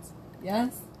hybrids.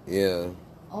 Yes? Yeah.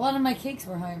 A lot of my cakes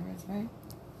were hybrids, right?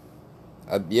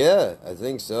 Yeah, I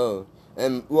think so.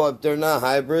 And, well, if they're not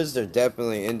hybrids, they're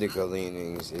definitely indica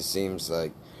leanings, it seems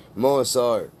like. Most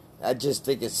are. I just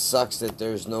think it sucks that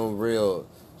there's no real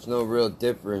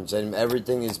difference. And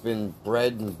everything has been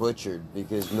bred and butchered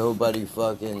because nobody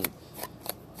fucking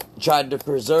tried to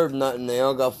preserve nothing. They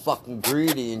all got fucking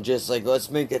greedy and just like,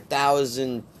 let's make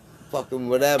 1,000 fucking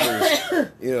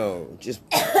whatever. Just,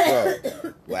 bro,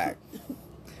 whack.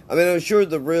 I mean, I'm sure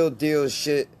the real deal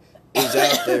shit is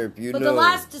out there, if you know. But the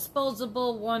last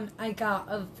disposable one I got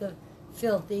of the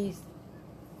filthies.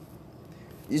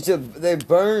 You said they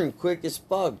burn quick as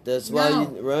fuck. That's why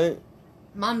right?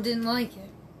 Mom didn't like it.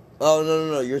 Oh,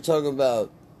 no. You're talking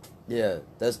about, yeah,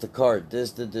 that's the cart.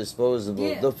 This the disposable.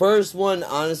 Yeah. The first one,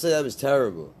 honestly, that was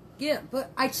terrible. Yeah,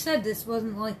 but I said this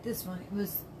wasn't like this one. It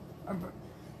was,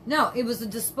 it was a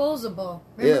disposable.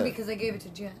 Remember, because I gave it to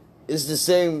Jen. It's the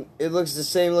same. It looks the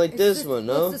same like this one,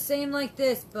 no? It's the same like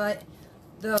this, but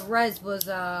the res was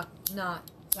not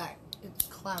black. It's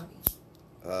cloudy.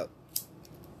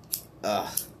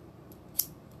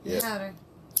 You had her.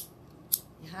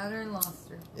 You had her and lost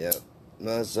her. Yep.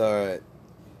 That's alright.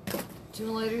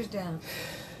 2 liters down.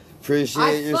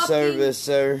 Appreciate your service,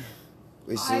 sir.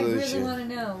 We salute you. I really want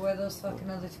to know where those fucking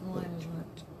other 2 lighters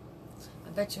went.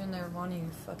 I bet you're in there one of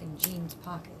your fucking jeans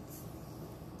pockets.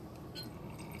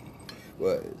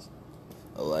 What is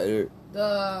a lighter?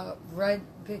 The red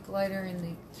big lighter and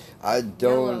the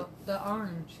yellow, the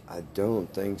orange. I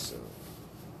don't think so.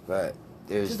 But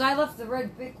there's. Because I left the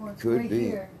red big one right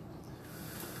here.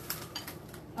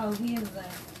 Oh, he is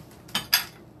there.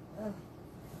 Oh,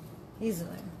 he's there.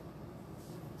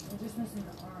 We're just missing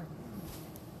the arm.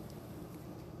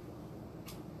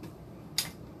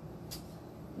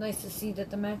 Nice to see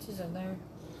that the matches are there.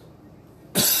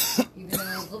 Even though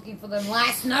I was looking for them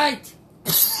last night.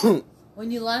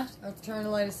 When you left, I was trying to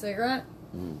light a cigarette.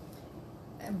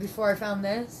 And before I found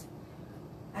this.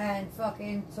 And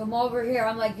fucking, so I'm over here.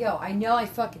 I'm like, yo, I know I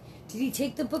fucking. Did he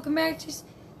take the book of matches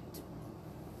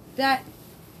that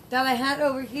I had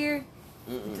over here?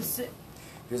 Because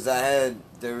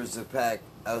there was a pack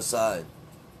outside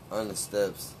on the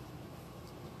steps.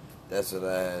 That's what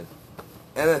I had.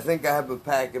 And I think I have a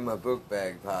pack in my book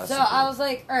bag, possibly. So I was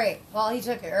like, alright, well, he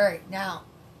took it. Alright, now,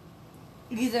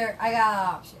 either I got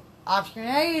an option. Option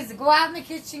A is to go out in the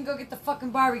kitchen, go get the fucking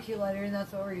barbecue lighter, and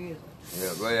that's what we're using.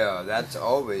 Yeah, but yeah, that's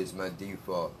always my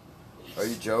default. Are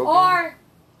you joking? Or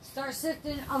start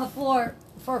sifting on the floor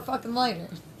for a fucking lighter.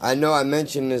 I know I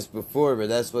mentioned this before, but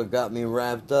that's what got me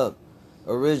wrapped up.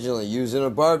 Originally, using a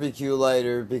barbecue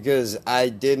lighter because I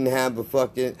didn't have a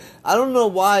fucking... I don't know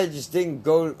why I just didn't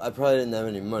go... I probably didn't have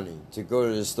any money to go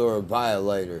to the store and buy a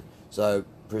lighter. So I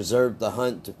preserved the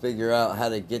hunt to figure out how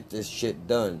to get this shit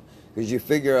done. Because you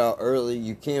figure out early,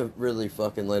 you can't really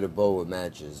fucking light a bowl with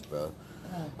matches, bro.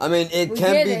 I mean, it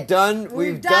can be done.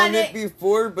 We've done it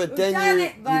before, but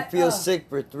then you feel sick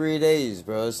for 3 days,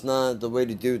 bro. It's not the way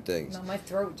to do things. No, my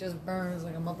throat just burns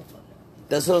like a motherfucker.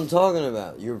 That's what I'm talking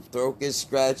about. Your throat gets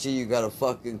scratchy. You got a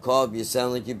fucking cough. You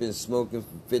sound like you've been smoking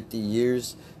for 50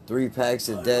 years. 3 packs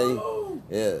a day.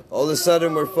 Yeah. All of a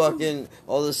sudden we're mobsters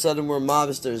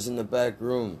in the back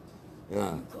room.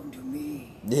 Yeah. You come to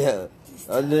me. Yeah.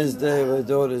 On this day, my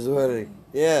daughter's wedding.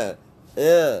 Yeah.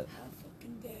 Yeah. How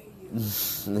fucking dare you? I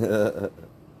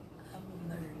will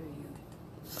murder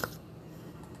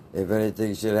you. If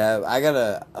anything should happen, I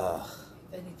gotta.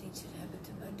 If anything should happen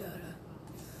to my daughter,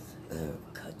 I will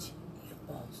cut your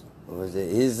balls. What was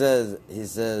it?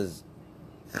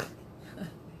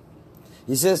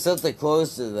 He says something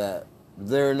close to that.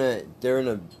 They're in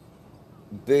a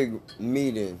big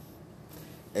meeting,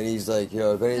 and he's like,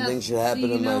 "Yo, if anything should happen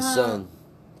to my son."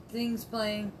 Things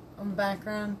playing on the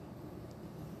background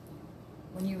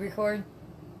when you record.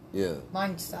 Yeah.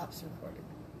 Mine stops recording.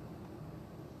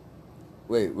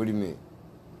 Wait, what do you mean?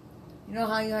 You know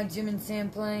how you had Jim and Sam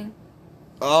playing?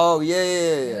 Oh, yeah.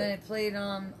 And then it played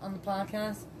on the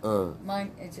podcast?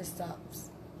 Mine, it just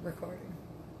stops recording.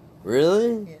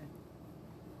 Really?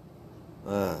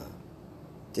 Yeah.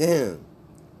 Damn.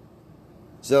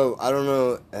 So, I don't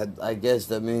know, I guess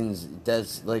that means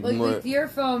that's like more... With your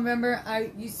phone, remember, I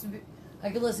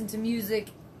could listen to music,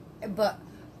 but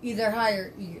either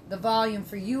higher the volume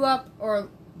for you up or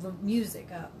the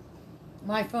music up.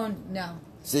 My phone, no.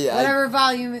 See, whatever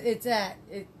volume it's at,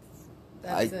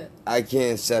 that's it. I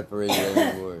can't separate it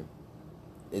anymore.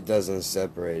 It doesn't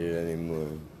separate it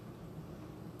anymore.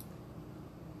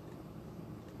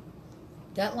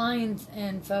 That Lions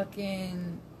and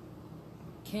fucking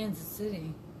Kansas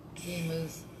City game it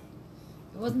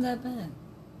wasn't that bad.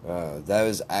 That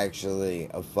was actually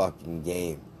a fucking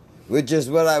game. Which is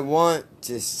what I want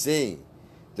to see.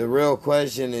 The real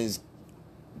question is,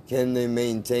 can they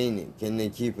maintain it? Can they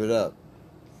keep it up?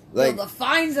 Like, well, the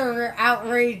fines are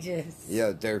outrageous.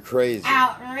 Yeah, they're crazy.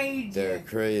 Outrageous. They're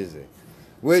crazy.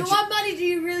 So what money do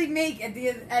you really make at the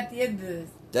end of this?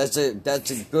 That's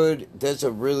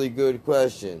a really good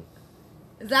question.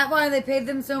 Is that why they paid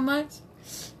them so much?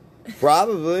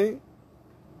 Probably.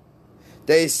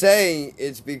 They say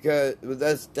it's because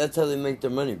that's how they make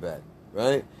their money back,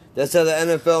 right? That's how the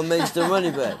NFL makes their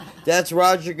money back. That's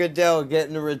Roger Goodell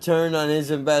getting a return on his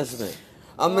investment.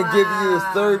 I'm gonna give you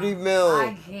 30 mil.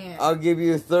 I can't. I'll give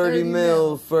you 30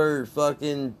 mil for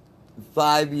fucking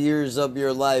 5 years of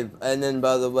your life, and then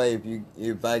by the way,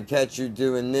 if I catch you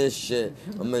doing this shit,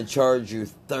 I'm gonna charge you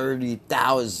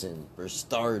 $30,000 for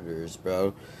starters,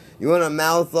 bro. You want to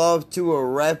mouth off to a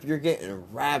ref? You're getting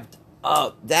wrapped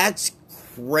up. That's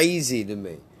crazy to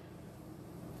me.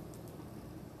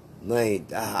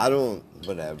 Like, I don't...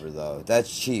 Whatever, though.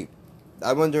 That's cheap.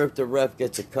 I wonder if the ref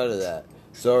gets a cut of that.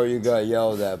 Sorry you got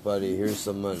yelled at, buddy. Here's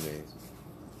some money.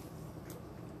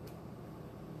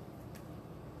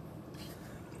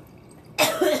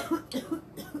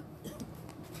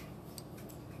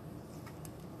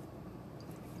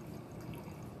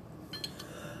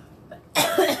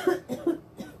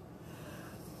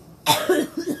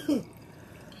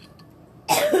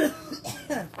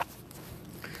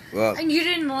 Well, and you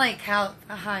didn't like how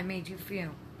it made you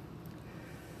feel.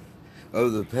 Oh,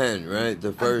 the pen, right?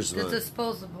 The first one. The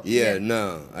disposable. Yeah,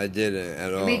 no, I didn't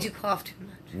at all. It made you cough too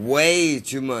much. Way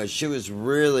too much. She was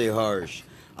really harsh.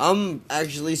 I'm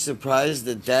actually surprised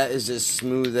that is as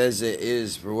smooth as it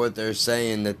is for what they're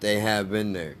saying that they have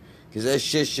in there. Because that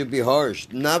shit should be harsh.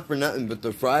 Not for nothing, but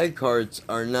the fry carts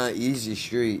are not easy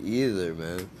street either,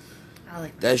 man. I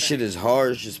like that shit is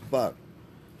harsh as fuck.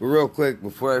 But real quick,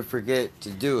 before I forget to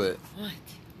do it. What?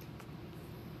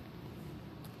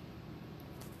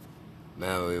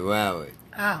 Maui Wowie.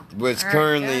 Oh. What's all right,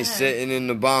 currently go ahead. sitting in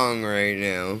the bong right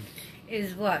now.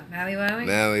 Is what? Maui Wowie?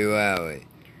 Maui Wowie.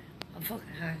 I'm fucking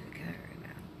high as a cat right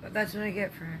now. But that's what I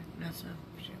get for not smoking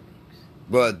for 2 weeks.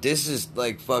 But this is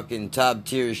like fucking top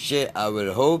tier shit. I would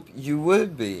hope you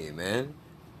would be, man.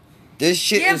 This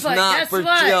shit Yeah, is but not guess for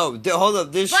what? hold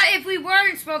up. This. But if we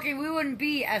weren't smoking, we wouldn't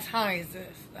be as high as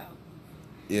this, though.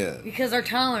 Yeah. Because our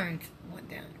tolerance went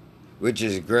down. Which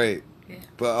is great. Yeah.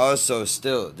 But also,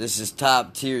 still, this is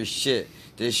top tier shit.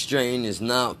 This strain is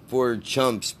not for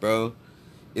chumps, bro.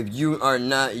 If you are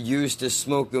not used to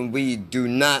smoking weed, do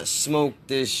not smoke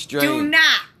this strain. Do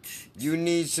not! You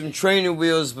need some training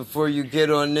wheels before you get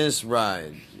on this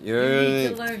ride. You know what I You need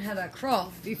mean? to learn how to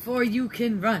crawl before you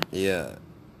can run. Yeah.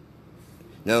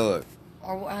 Now look,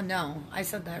 Or, no, I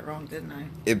said that wrong, didn't I?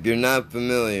 if you're not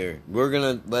familiar, we're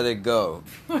gonna let it go.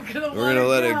 We're gonna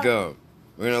Let it go.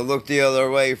 We're gonna look the other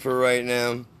way for right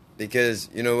now because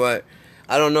you know what?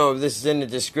 I don't know if this is in the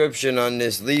description on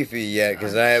this leafy yet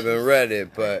because I haven't read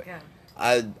it, but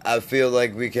I feel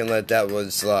like we can let that one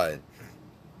slide,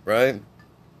 right?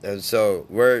 And so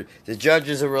the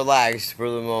judges are relaxed for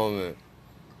the moment.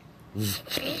 The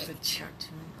judge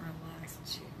relax and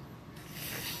shit.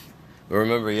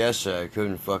 Remember yesterday I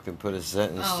couldn't fucking put a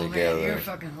sentence together. Man, you're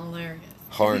fucking hilarious.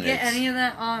 Hornets. Did you get any of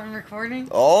that on recording?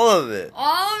 All of it.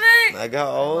 All of it? I got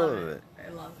all of it. I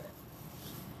love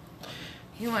it.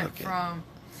 He went from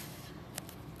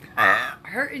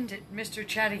hurting to Mr.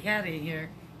 Chatty Catty here.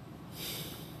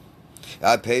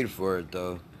 I paid for it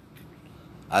though.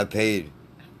 I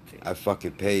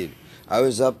fucking paid. I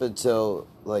was up until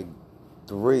like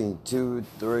 3,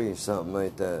 something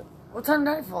like that. What time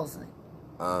did I fall asleep?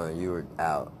 You were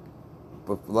out.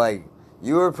 But like,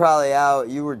 you were probably out,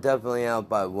 you were definitely out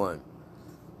by 1.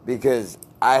 Because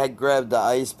I had grabbed the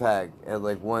ice pack at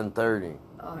like 1:30.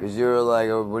 Because you were like,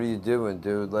 oh, what are you doing,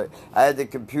 dude? Like, I had the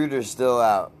computer still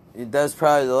out. That's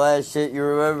probably the last shit you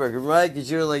remember, right? Because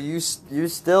you were like, you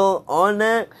still on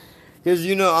that? Because,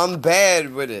 you know, I'm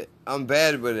bad with it.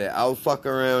 I'll fuck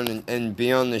around and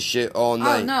be on the shit all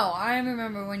night. Oh, no. I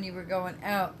remember when you were going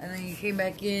out, and then you came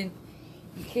back in.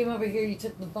 You came over here, you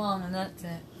took the bomb, and that's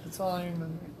it. That's all I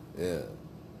remember. Yeah.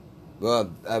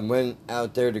 Well, I went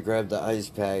out there to grab the ice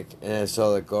pack, and I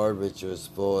saw the garbage was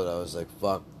full, and I was like,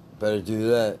 fuck, better do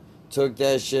that. Took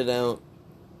that shit out.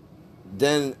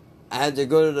 Then I had to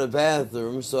go to the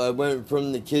bathroom, so I went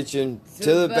from the kitchen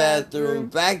to the bathroom,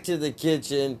 back to the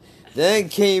kitchen, then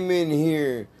came in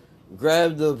here,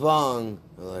 grabbed the bong.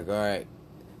 I'm like, alright,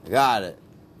 I got it.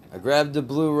 I grabbed the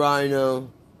Blue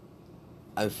Rhino.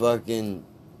 I packed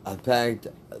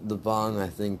the bong, I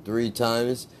think, 3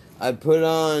 times. I put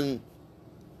on,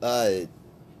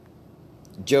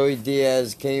 Joey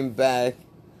Diaz came back.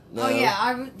 No. Oh,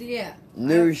 yeah,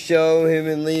 New show, him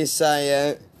and Lee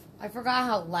Sayette. I forgot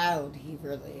how loud he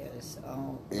really is.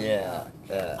 Oh. Yeah.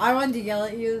 I wanted to yell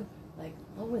at you, like,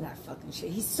 lower that fucking shit.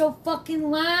 He's so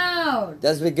fucking loud.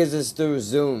 That's because it's through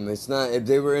Zoom. It's not, if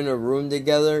they were in a room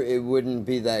together, it wouldn't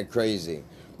be that crazy.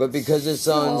 But because it's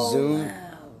on Zoom, loud.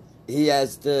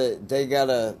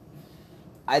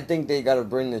 I think they gotta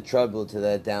bring the treble to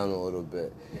that down a little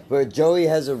bit. Yeah. But Joey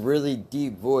has a really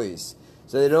deep voice.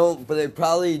 So they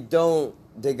probably don't,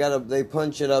 they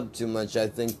punch it up too much, I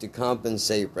think, to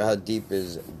compensate for how deep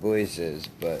his voice is.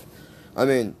 But, I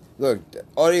mean, look, the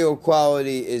audio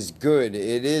quality is good.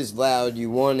 It is loud.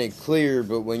 You want it clear,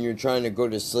 but when you're trying to go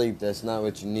to sleep, that's not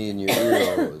what you need in your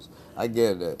ear holes. I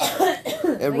get it.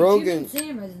 And like Rogan... Jim and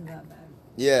Sam isn't that bad.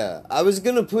 Yeah, I was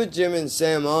going to put Jim and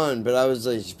Sam on, but I was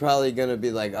like, she's probably going to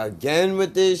be like, again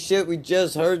with this shit? We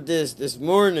just heard this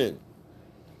morning.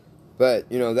 But,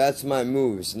 you know, that's my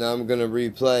moves. Now I'm going to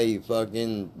replay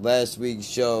fucking last week's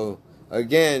show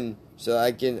again, so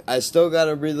I still got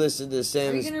to re-listen to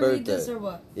Sam's birthday. Are you going to read this or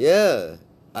what? Yeah,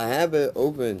 I have it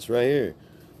open. It's right here.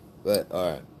 But,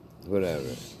 alright, whatever.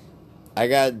 I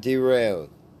got derailed.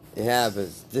 It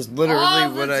happens. This is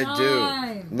literally what I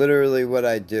do. Literally what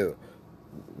I do.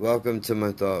 Welcome to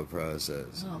my thought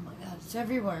process. Oh my god, it's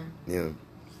everywhere. Yeah.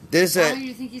 Why do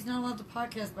you think he's not allowed to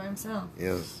podcast by himself?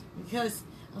 Yeah. Because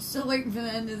I'm still waiting for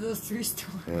the end of those 3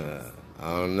 stories.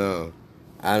 I don't know.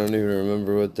 I don't even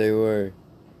remember what they were.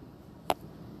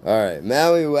 Alright,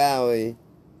 Maui Wowie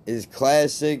is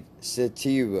classic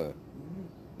sativa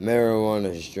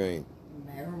marijuana strain.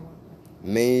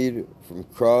 Made from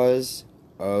cross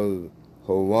of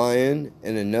Hawaiian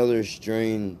and another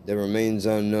strain that remains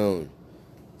unknown.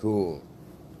 Cool.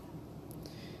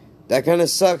 That kind of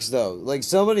sucks, though. Like,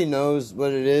 somebody knows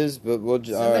what it is, but we'll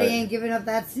just... Somebody ain't giving up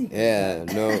that secret. Yeah,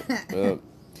 no.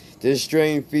 This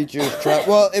strain features...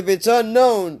 well, if it's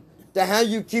unknown, then how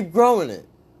you keep growing it?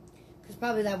 Because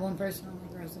probably that one person only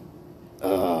grows it.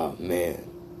 Oh, man.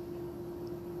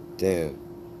 Damn.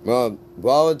 Well,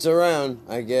 while it's around,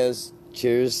 I guess,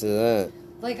 cheers to that.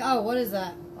 Like, oh, what is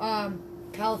that?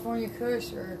 California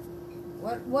Kush, or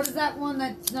what is that one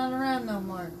that's not around no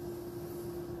more?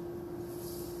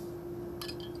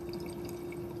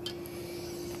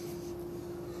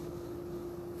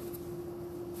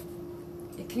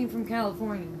 It came from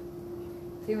California.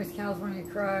 Same as California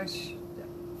Crush,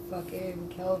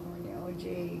 fucking California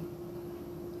OG.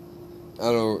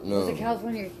 I don't know. Was it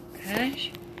California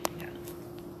Kush? No.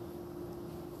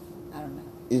 I don't know.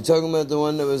 You talking about the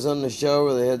one that was on the show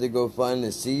where they had to go find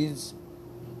the seeds?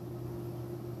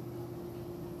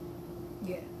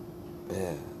 Yeah.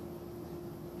 Yeah.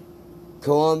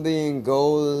 Colombian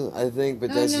gold, I think,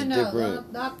 but that's different. No,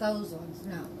 not those ones.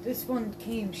 No, this one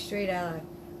came straight out of.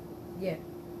 Yeah,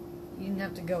 you didn't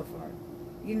have to go far.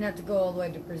 You didn't have to go all the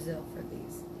way to Brazil for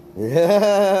these.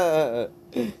 Yeah.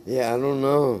 Yeah, I don't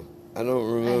know. I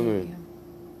don't remember.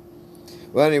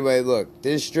 Well, anyway, look,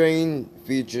 this strain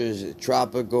features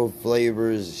tropical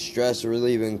flavors,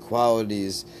 stress-relieving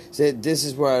qualities. See, this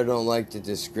is where I don't like the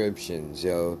descriptions,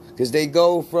 yo. Because you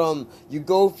go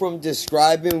from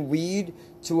describing weed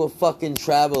to a fucking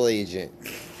travel agent.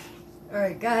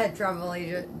 Alright, go ahead, travel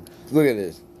agent. Look at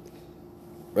this.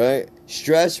 Right?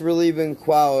 Stress-relieving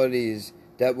qualities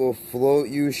that will float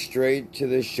you straight to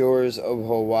the shores of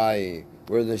Hawaii,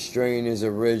 where the strain is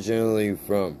originally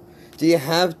from. Do you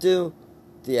have to?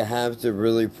 Do you have to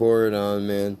really pour it on,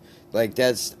 man? Like,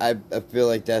 I feel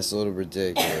like that's a little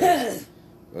ridiculous.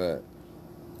 But,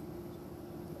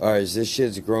 alright, this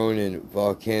shit's grown in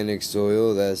volcanic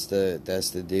soil. That's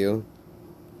the deal.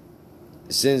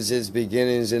 Since its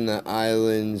beginnings in the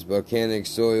island's volcanic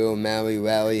soil, Maui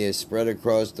Wowie has spread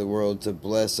across the world to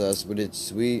bless us with its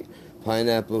sweet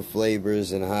pineapple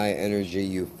flavors and high energy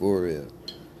euphoria.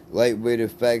 Lightweight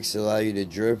effects allow you to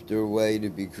drift away, to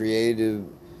be creative,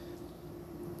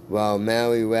 while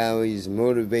Maui Wowie's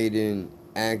motivating,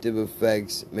 active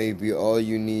effects may be all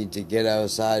you need to get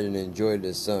outside and enjoy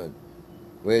the sun.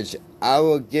 Which, I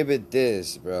will give it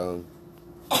this, bro.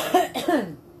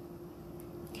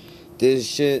 This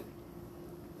shit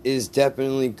is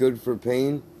definitely good for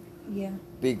pain. Yeah.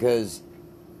 Because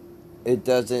it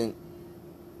doesn't...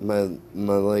 My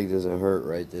leg doesn't hurt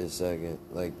right this second.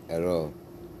 Like, at all.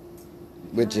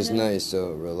 Which is nice,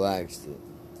 so it relaxed it.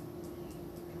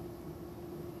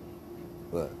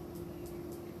 What?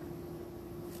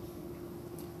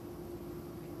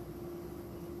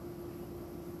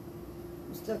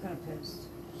 I'm still kind of pissed.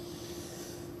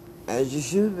 As you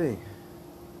should be.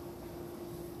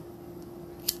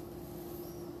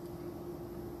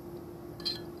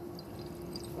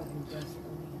 Fucking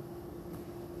desperately.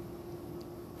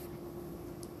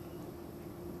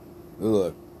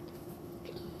 Look.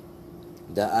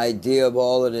 The idea of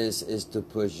all of this is to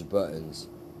push buttons.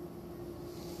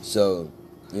 So,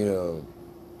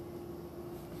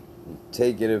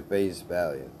 take it at face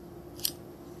value.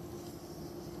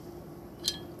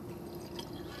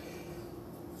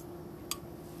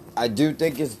 I do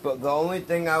think it's... But the only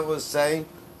thing I will say,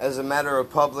 as a matter of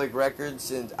public record,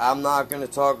 since I'm not going to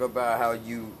talk about how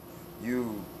you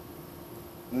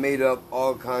made up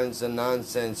all kinds of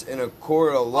nonsense in a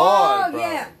court of law, Oh, bro.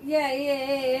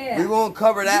 yeah. We won't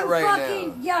cover that right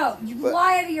now. Yo, you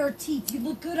lie out of your teeth. You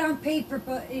look good on paper,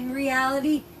 but in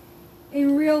reality,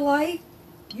 in real life,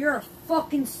 you're a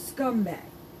fucking scumbag.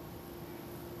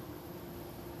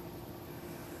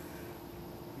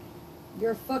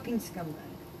 You're a fucking scumbag.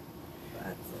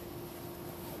 That's it.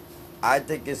 I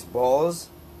think it's balls.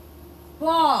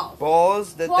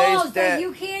 Balls that that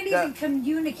you can't even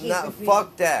communicate with me.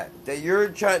 Fuck that. That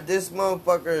this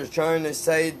motherfucker is trying to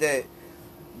say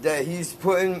that he's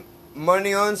putting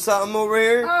money on something over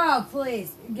here. Oh,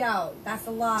 please. Yo, that's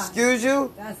a lie. Excuse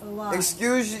you? That's a lie.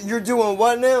 Excuse you? You're doing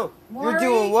what now? Maury, You're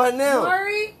doing what now?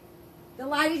 Maury, the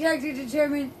lie detector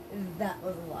determined that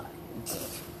was a lie.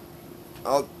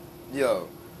 Oh, yo.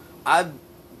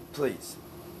 Please.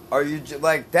 Are you,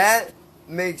 like, that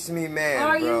makes me mad,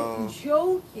 Are bro. you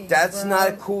joking? That's bro?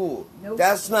 not cool. Nope.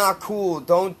 That's not cool.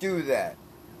 Don't do that.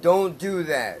 Don't do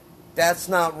that. That's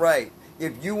not right.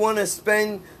 If you want to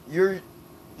spend your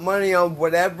money on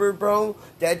whatever, bro,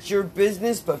 that's your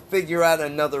business, but figure out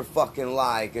another fucking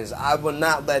lie, because I will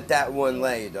not let that one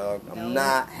lay, dog. I'm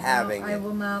not having it. I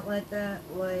will not let that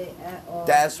lay at all.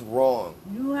 That's wrong.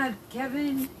 You have,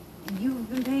 Kevin, you've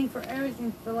been paying for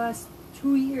everything for the last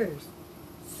 2 years.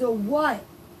 So what?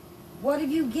 What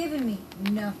have you given me?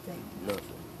 Nothing.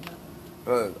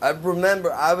 I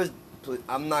remember,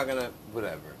 I'm not gonna,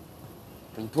 whatever.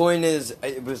 The point is,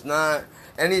 it was not,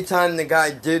 anytime the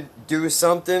guy did do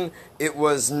something, it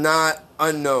was not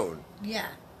unknown. Yeah.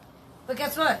 But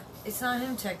guess what? It's not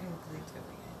him technically doing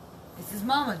it. It's his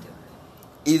mama doing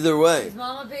it. Either way. His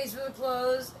mama pays for the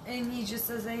clothes, and he just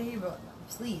says, hey, he brought them.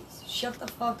 Please, shut the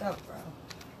fuck up, bro.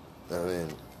 I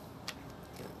mean...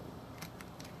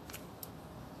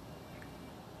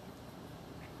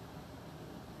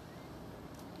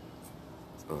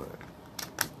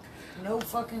 No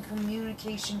fucking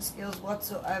communication skills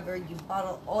whatsoever. You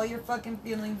bottle all your fucking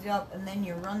feelings up, and then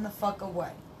you run the fuck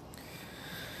away.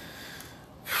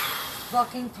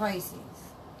 Fucking Pisces.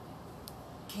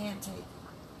 Can't take it.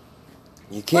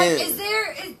 You can't...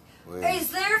 Like, is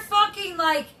there fucking,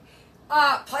 like,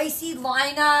 Pisces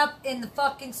lineup in the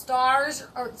fucking stars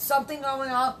or something going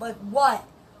on? Like, what?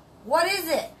 What is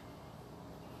it?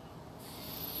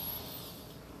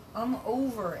 I'm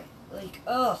over it. Like,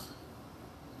 ugh.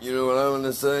 You know what I'm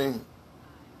gonna say?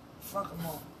 Fuck them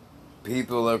all.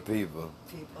 People are people.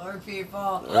 People are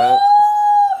people. Right?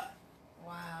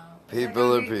 Wow.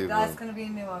 People are people. That's gonna be a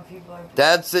new one. People are people.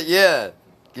 That's it, yeah.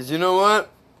 Because you know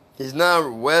what?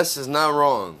 Wes is not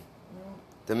wrong. Nope.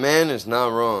 The man is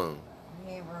not wrong.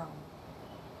 He ain't wrong.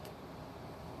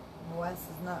 Wes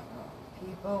is not wrong.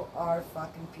 People are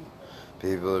fucking people.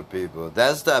 People are people.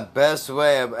 That's the best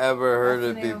way I've ever heard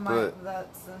it be put.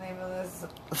 That's the name of this.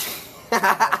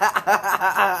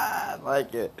 I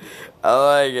like it. I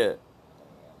like it.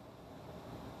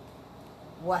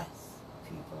 Wes.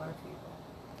 People are people.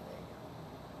 There you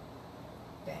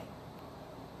go. Bang.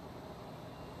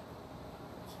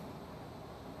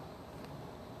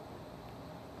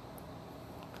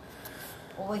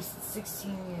 Oh, wasted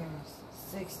 16 years.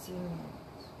 16 years.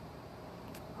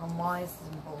 On why is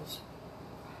this bullshit?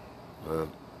 Well,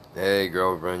 hey,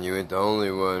 girlfriend, you ain't the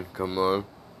only one. Come on.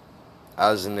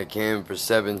 I was in the camp for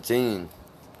 17.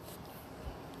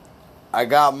 I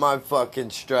got my fucking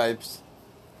stripes.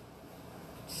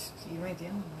 You ain't the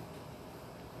only one.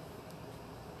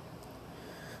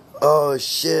 Oh,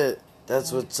 shit.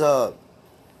 That's what's up.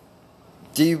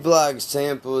 D-Block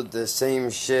sampled the same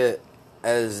shit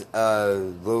as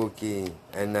Loki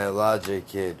and that Logic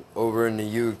kid over in the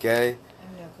UK.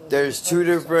 There's two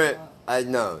different... I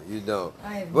know, you don't.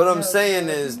 What I'm saying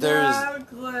is there's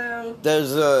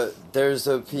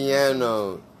a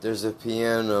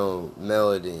piano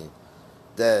melody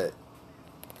that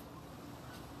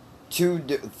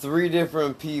three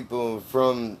different people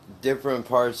from different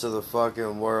parts of the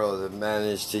fucking world have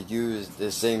managed to use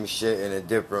the same shit in a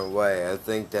different way. I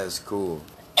think that's cool.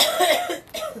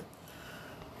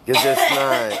 Because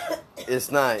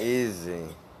it's not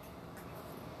easy.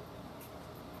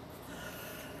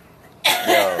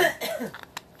 Yo,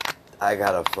 I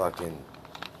gotta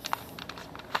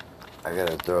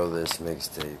throw this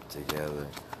mixtape together.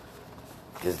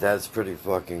 Cause that's pretty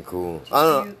fucking cool. I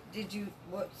don't know.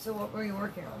 What were you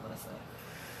working on last night?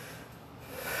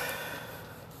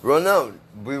 Well, no,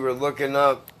 we were looking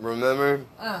up, remember?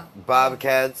 Oh.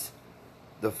 Bobcats.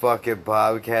 The fucking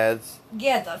Bobcats.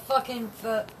 Yeah, the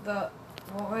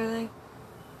what were they?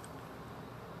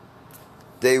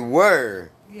 They were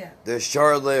Yeah. the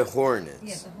Charlotte Hornets.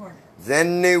 Yeah, the Hornets.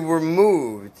 Then they were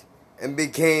moved and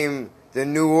became the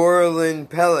New Orleans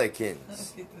Pelicans.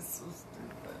 This is so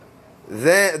stupid.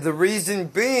 Then the reason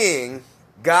being,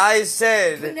 guys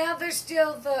said... But now they're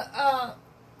still the,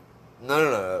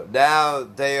 No. Now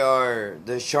they are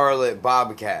the Charlotte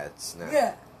Bobcats now.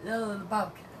 Yeah, no, the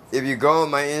Bobcats. If you go on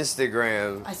my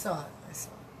Instagram... I saw it.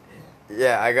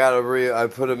 Yeah, I got I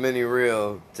put a mini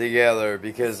reel together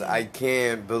because I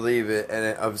can't believe it and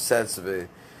it upsets me.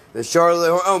 The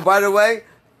Charlotte... Oh, by the way,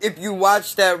 if you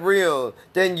watched that reel,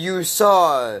 then you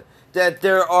saw that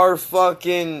there are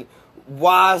fucking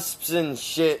wasps and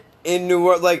shit in New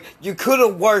Orleans. Like, you could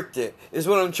have worked it, is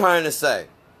what I'm trying to say.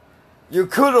 You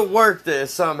could have worked it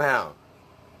somehow.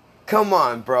 Come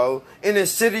on, bro. In a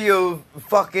city of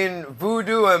fucking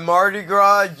voodoo and Mardi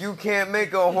Gras, you can't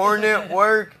make a hornet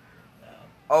work?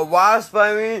 A wasp,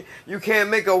 I mean? You can't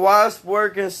make a wasp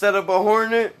work instead of a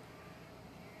hornet?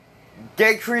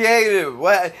 Get creative.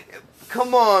 What?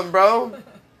 Come on, bro.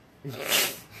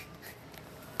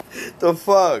 The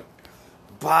fuck?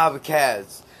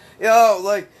 Bobcats. Yo,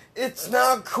 like, it's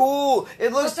not cool.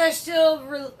 It looks... But they're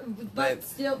still... But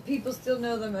still, people still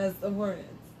know them as the Hornets,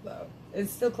 though.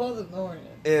 It's still called the Hornets.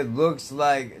 It looks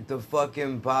like the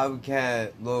fucking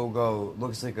Bobcat logo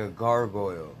looks like a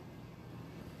gargoyle.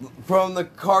 From the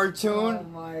cartoon, Oh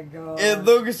my god. it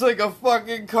looks like a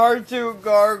fucking cartoon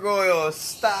gargoyle.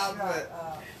 Stop it.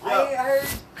 I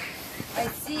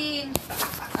seen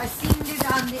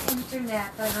it on the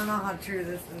internet. I don't know how true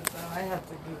this is, though. I have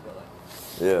to Google it.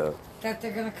 Yeah. That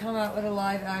they're gonna come out with a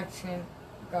live action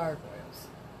gargoyles.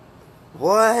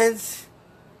 What?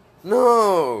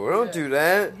 No, don't do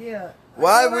that. Yeah.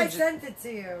 Why I would I you? sent it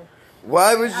to you.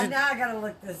 Why would you? Now I gotta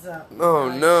look this up.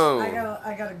 Oh no.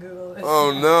 I gotta Google this.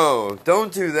 Oh no!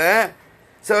 Don't do that.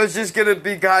 So it's just gonna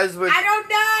be guys with I don't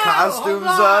know. costumes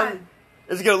Hold on.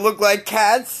 It's gonna look like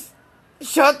cats.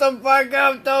 Shut the fuck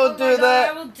up! Don't Oh do my God, that.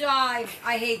 I will die.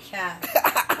 I hate cats.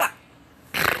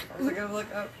 Was I gonna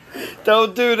look up?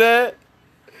 Don't do that.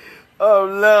 Oh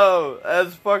no,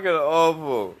 that's fucking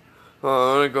awful.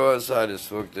 Oh, I'm gonna go outside and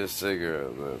smoke this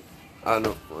cigarette, man. I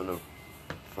don't wanna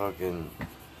fucking.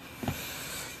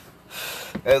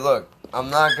 Hey, look, I'm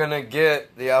not gonna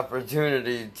get the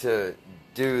opportunity to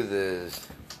do this.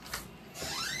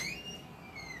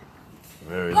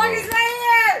 Very Look, low. it's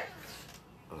right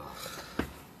here.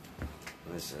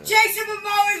 Listen. Jason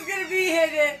Momoa's gonna be in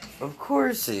it. Of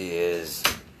course he is.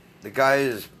 The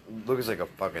guy looks like a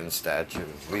fucking statue.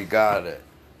 We got it.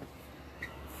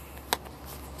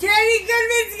 Jenny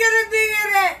Goodman's gonna be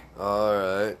in it.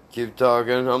 Alright, keep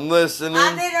talking. I'm listening.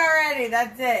 I did already.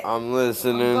 That's it. I'm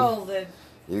listening. I'm golden.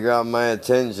 You got my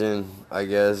attention, I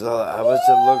guess. Oh, what's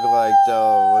it look like,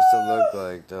 though? What's it look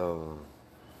like, though?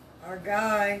 Our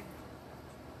guy,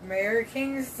 Mayor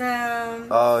Kingstown.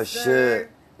 Oh, sir.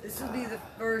 shit. This will be the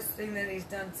first thing that he's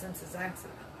done since his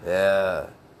accident. Yeah,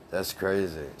 that's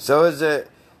crazy. So is it...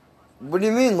 What do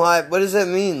you mean live... What does that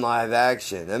mean, live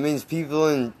action? That means people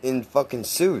in fucking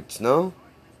suits, no?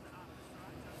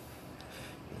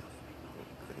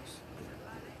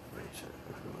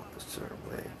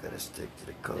 Gotta stick to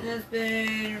the code. It has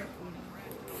been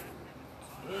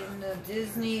in the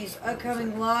Disney's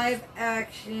upcoming live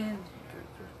action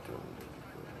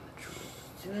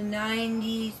to the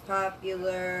 90s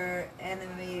popular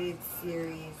animated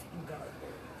series Gargoyle.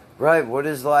 Right, what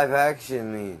does live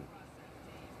action mean?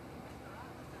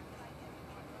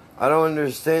 I don't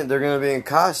understand. They're gonna be in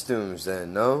costumes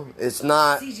then, no? It's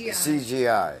not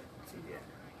CGI.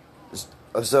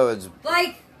 So it's...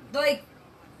 Like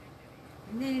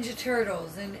Ninja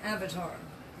Turtles and Avatar.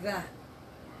 That.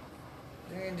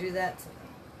 They're gonna do that to them.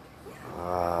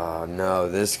 Oh, no.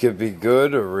 This could be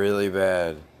good or really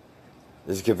bad.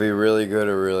 This could be really good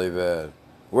or really bad.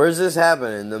 Where's this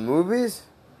happening? In the movies?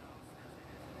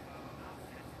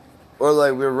 Or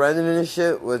like we're renting this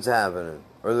shit? What's happening?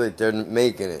 Or like they're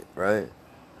making it, right?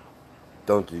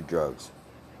 Don't do drugs.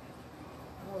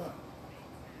 Hold on.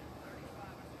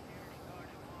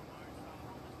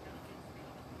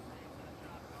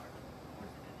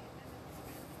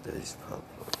 These pop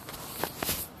up.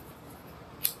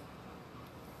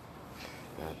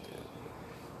 God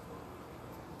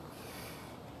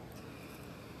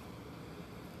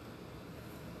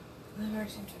damn. Live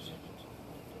action.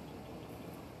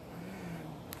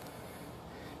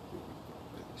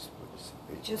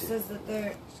 It just says that they're.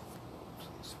 Have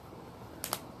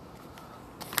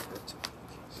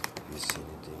you seen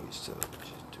anything yourself?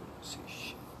 Just don't see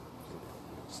shit.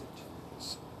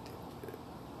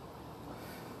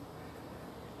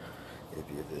 If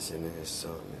you listen to his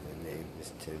song and the name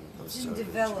is Tim, I'm It's in sorry,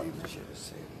 development. you should have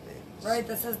said the name. Right,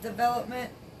 that says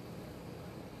development.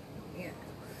 Yeah.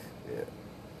 Yeah.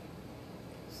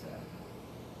 So.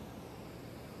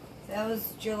 That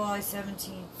was July 17th,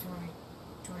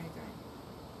 2023.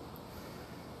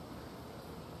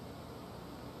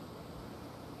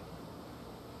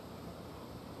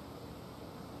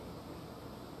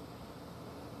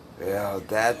 Yeah,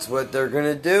 that's what they're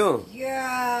gonna do.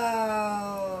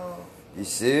 Yo! You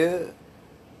see it?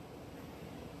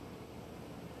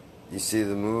 You see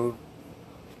the move?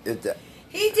 He did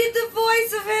the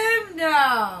voice of him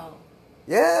now!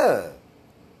 Yeah.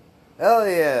 Hell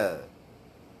yeah.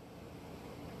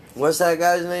 What's that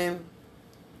guy's name?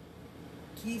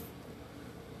 Keith.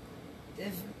 I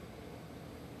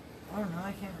don't know,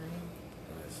 I can't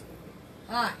read.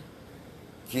 Hi.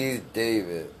 Keith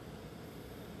David.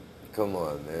 Come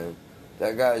on, man.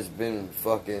 That guy's been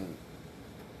fucking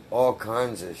all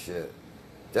kinds of shit.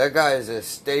 That guy is a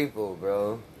staple,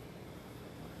 bro.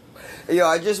 Yo,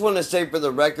 I just want to say for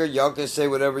the record, y'all can say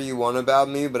whatever you want about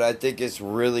me, but I think it's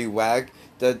really whack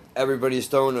that everybody's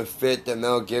throwing a fit that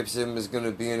Mel Gibson is going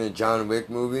to be in a John Wick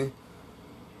movie.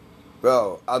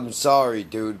 Bro, I'm sorry,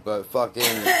 dude, but fucking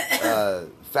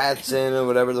Fat Santa,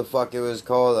 whatever the fuck it was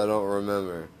called, I don't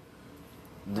remember.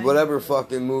 Whatever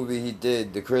fucking movie he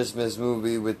did, the Christmas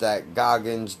movie with that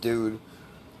Goggins dude.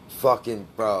 Fucking,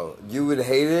 bro, you would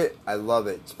hate it? I love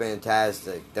it. It's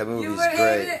fantastic. That movie's great.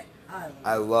 Hate it?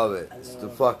 I love it. It's the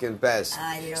fucking best.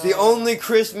 It's the know. only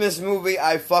Christmas movie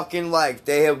I fucking like.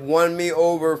 They have won me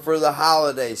over for the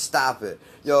holiday. Stop it.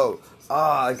 Yo,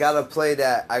 I gotta play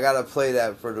that. I gotta play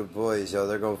that for the boys, yo.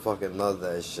 They're gonna fucking love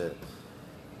that shit.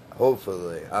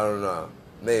 Hopefully. I don't know.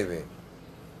 Maybe.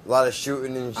 A lot of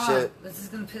shooting and shit. This is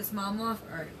gonna piss Mom off.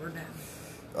 All right, we're down.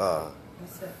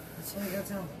 That's it. That's all you gotta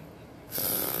tell me.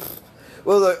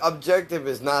 Well, the objective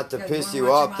is not to Guys, piss wanna you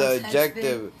watch off. your The mom's head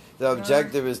objective, the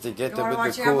objective is to get You them wanna into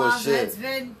watch your cool mom's head shit.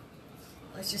 spin?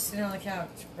 Let's just sit on the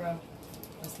couch, bro.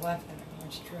 Let's laugh at her when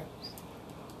she trips.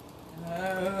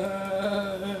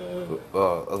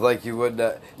 Like you would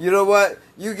not. You know what?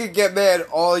 You can get mad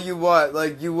all you want.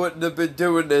 Like you wouldn't have been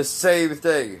doing the same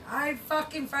thing. I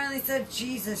fucking finally said,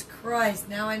 Jesus Christ.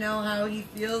 Now I know how he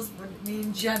feels when me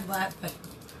and Jen laughing.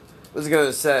 I was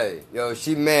gonna say, yo,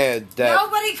 she mad that.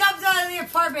 Nobody comes out of the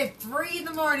apartment 3 in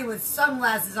the morning with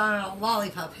sunglasses on and a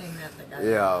lollipop hanging out the guy.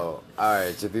 Yo,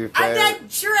 alright, to be I fair, did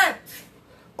trip.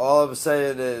 all I'm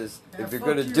saying is, Yeah, if you're fuck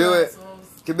gonna you, do it,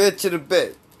 assholes. commit to the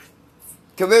bit.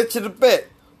 Commit to the bit.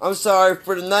 I'm sorry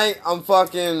for the night. I'm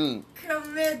fucking.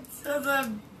 Commit to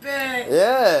the bit.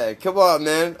 Yeah, come on,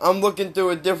 man. I'm looking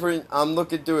through a different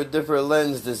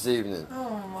lens this evening.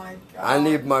 Oh my god. I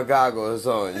need my goggles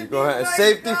on. You go ahead. my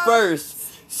Safety goggles.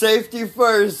 first. Safety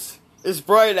first. It's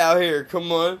bright out here.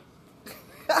 Come on.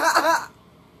 I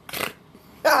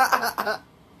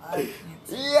can't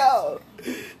say Yo.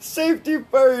 Safety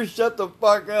first. Shut the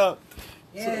fuck up.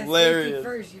 Yeah, It's hilarious. safety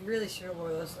first. You really should have wore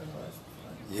those sunglasses.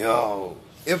 Yo.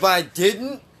 If I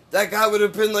didn't, that guy would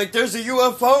have been like, there's a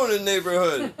UFO in the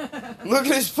neighborhood. Look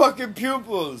at his fucking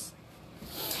pupils.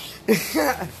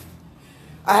 I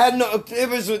had no. It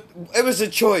was a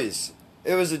choice.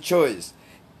 It was a choice.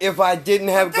 If I didn't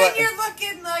have Then you're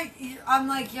looking like, I'm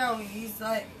like, yo, he's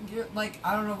like, you're like,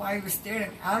 I don't know why you were staring at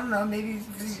me. I don't know, maybe it's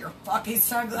because your fucking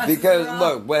sunglasses. because are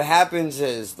look, what happens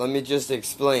is, let me just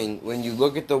explain. When you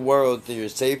look at the world through your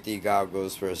safety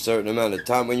goggles for a certain amount of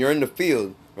time, when you're in the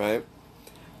field, right?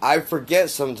 I forget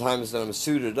sometimes that I'm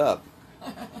suited up.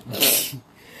 You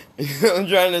know what I'm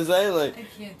trying to say? Like, I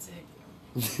can't take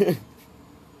you.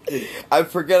 I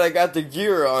forget I got the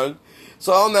gear on.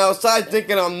 So I'm outside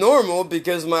thinking I'm normal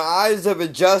because my eyes have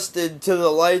adjusted to the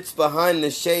lights behind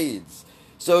the shades.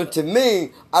 So to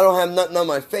me, I don't have nothing on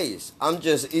my face. I'm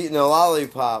just eating a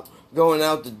lollipop going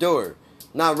out the door.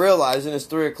 Not realizing it's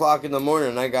 3 o'clock in the morning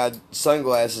and I got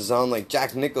sunglasses on like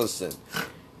Jack Nicholson.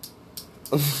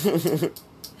 That's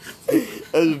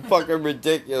fucking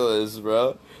ridiculous,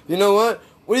 bro. You know what?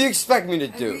 What do you expect me to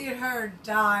I do? need her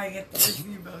dying at the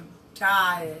gazebo.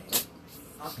 Dying.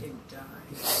 Fucking dying.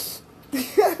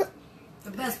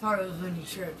 The best part was when you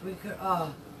tripped. We could,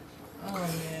 oh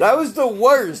man. That was the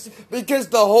worst because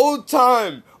the whole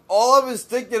time all I was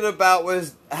thinking about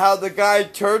was how the guy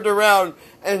turned around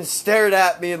and stared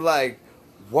at me like,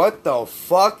 what the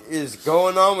fuck is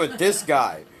going on with this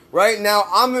guy? Right now,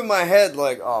 I'm in my head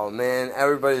like, oh man,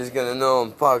 everybody's gonna know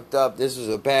I'm fucked up. This was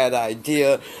a bad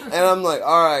idea. And I'm like,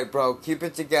 alright, bro, keep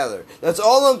it together. That's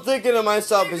all I'm thinking to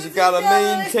myself is you gotta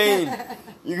maintain.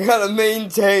 You gotta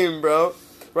maintain, bro.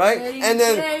 Right? And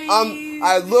then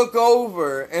I look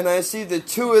over and I see the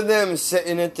two of them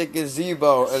sitting at the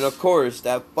gazebo. And of course,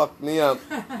 that fucked me up.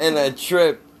 And I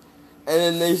tripped. And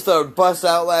then they start bust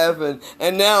out laughing.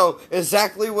 And now,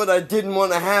 exactly what I didn't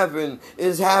want to happen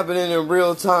is happening in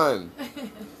real time.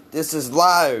 This is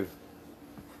live.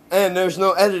 And there's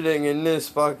no editing in this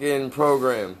fucking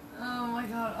program. Oh my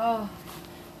god, oh.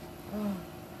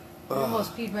 I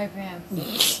almost peed my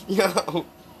pants. Yo.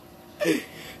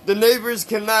 The neighbors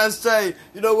cannot say,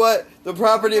 you know what? The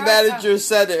property manager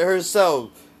said it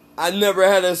herself. I never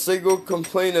had a single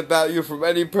complaint about you from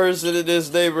any person in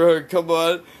this neighborhood. Come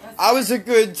on. I was a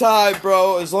good time,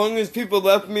 bro. As long as people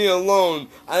left me alone,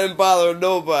 I didn't bother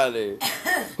nobody.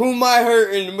 Who am I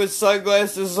hurting with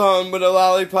sunglasses on with a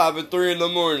lollipop at 3 in the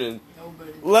morning?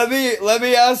 Nobody. Let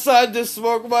me outside to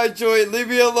smoke my joint. Leave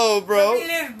me alone, bro. Let me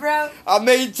live, bro. I'm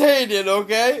maintaining,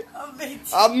 okay?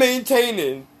 I'm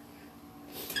maintaining.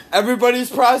 Everybody's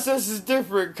process is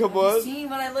different. Come Have you on. seen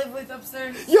what I live with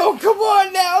upstairs? Yo, come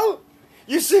on now.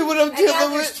 You see what I'm And now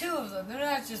dealing there's with? 2 of them. They're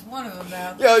not just one of them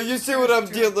now. Yo, you see what I'm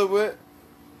Two. dealing with?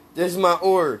 This is my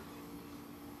oar.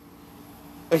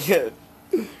 Again,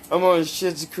 I'm on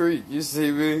Schitt's Creek. You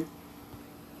see me?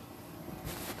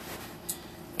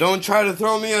 Don't try to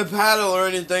throw me a paddle or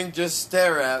anything. Just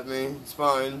stare at me. It's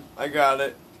fine. I got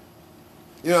it.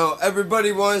 You know,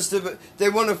 everybody wants to. They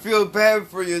want to feel bad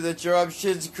for you that you're up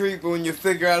Schitt's Creek, but when you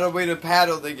figure out a way to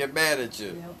paddle, they get mad at you.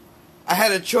 Yep. I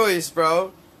had a choice,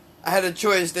 bro. I had a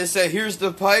choice. They said, here's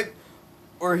the pipe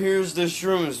or here's the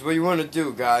shrooms. What do you want to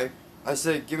do, guy? I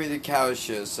said, give me the cow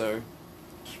shit, sir.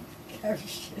 Cow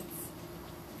shit.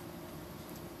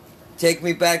 Take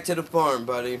me back to the farm,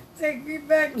 buddy. Take me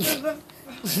back to the...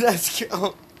 Let's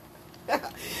go.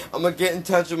 I'm going to get in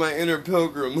touch with my inner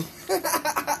pilgrim.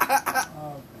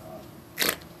 Oh,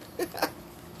 God.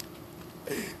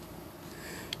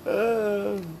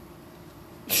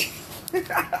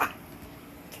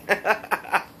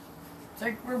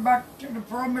 Take her back to the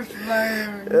promised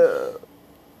land.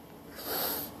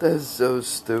 That's so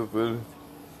stupid.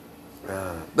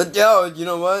 But yo, you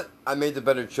know what? I made the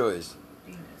better choice.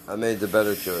 I made the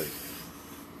better choice.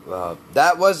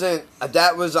 That was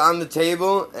on the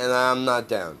table, and I'm not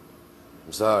down.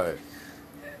 I'm sorry.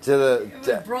 It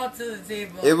was brought to the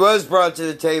table. It was brought to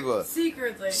the table.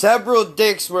 Secretly. Several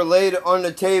dicks were laid on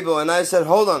the table, and I said,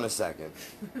 hold on a second.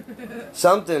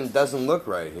 Something doesn't look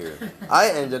right here. I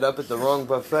ended up at the wrong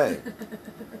buffet.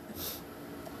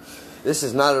 This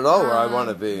is not at all where I want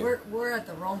to be. We're at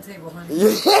the wrong table, honey.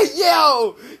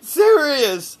 Yo!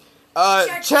 Serious!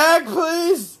 Check,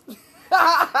 please!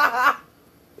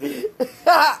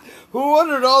 Who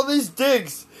ordered all these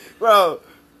dicks? Bro,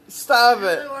 stop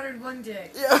it. I ordered one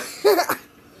dick. Yeah.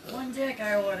 One dick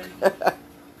I ordered.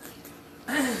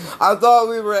 I thought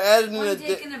we were adding One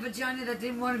dick in a vagina that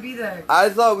didn't want to be there. I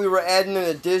thought we were adding an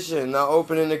addition, not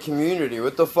opening a community.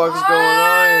 What the fuck is going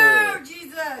on here? Oh,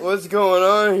 Jesus. What's going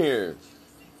on here?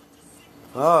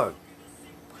 Oh.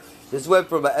 This went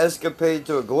from an escapade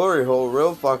to a glory hole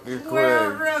real fucking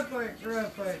quick. Real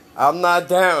quick. I'm not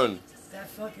down. That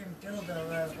fucking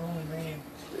dildo, oh man.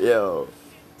 Yo,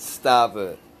 stop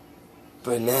it.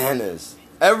 Bananas.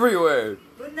 Everywhere.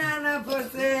 Banana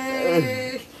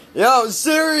pussy. Yo,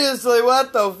 seriously,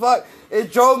 what the fuck?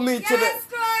 It drove me to the... Yes,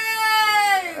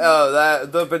 Greg! Oh,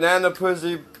 the banana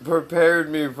pussy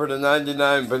prepared me for the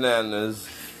 99 bananas.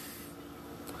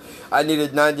 I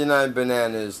needed 99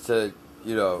 bananas to,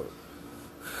 you know...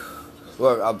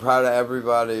 Look, I'm proud of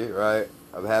everybody, right?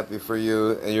 I'm happy for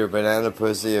you and your banana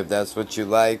pussy if that's what you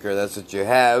like or that's what you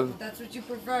have. If that's what you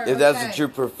prefer. If that's what you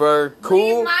prefer,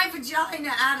 cool. Leave my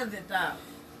vagina out of it, though.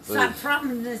 Stop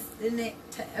promising it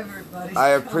to everybody. I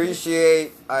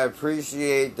appreciate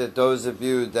that those of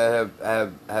you that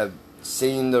have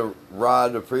seen the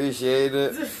rod appreciate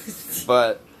it,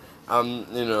 but I'm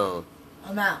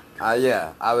out.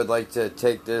 I would like to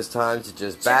take this time to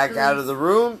just back out of the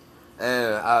room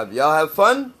and y'all have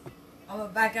fun. I'm gonna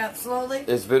back out slowly.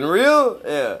 It's been real,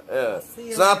 yeah.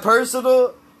 It's not later.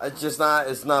 personal. It's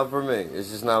not for me.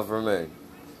 It's just not for me.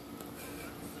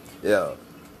 Yeah.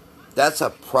 That's a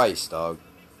price, dog.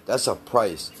 That's a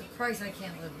price. It's a price I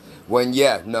can't live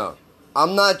with. No.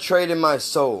 I'm not trading my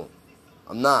soul.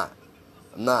 I'm not.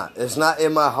 It's not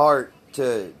in my heart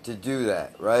to do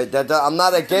that, right? I'm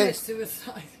not against...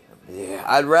 suicide. Yeah,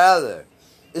 I'd rather.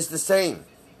 It's the same.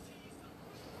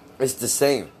 It's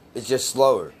just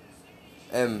slower.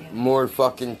 And more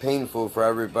fucking painful for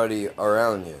everybody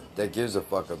around you that gives a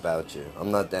fuck about you. I'm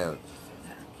not down.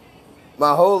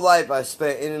 My whole life I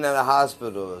spent in and out of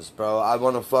hospitals, bro. I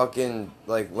want to fucking,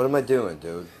 what am I doing,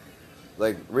 dude?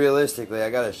 Realistically, I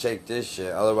gotta shake this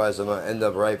shit. Otherwise, I'm gonna end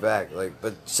up right back.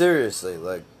 But seriously,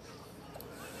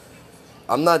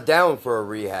 I'm not down for a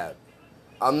rehab.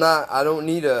 I don't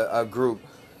need a group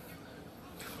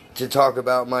to talk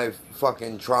about my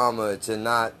fucking trauma to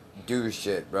not do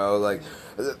shit, bro.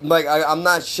 I'm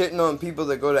not shitting on people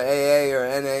that go to AA or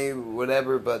NA,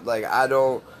 whatever, but,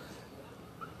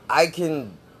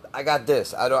 I got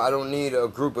this. I don't need a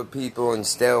group of people and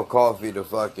stale coffee to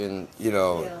fucking,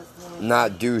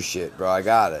 not do shit, bro. I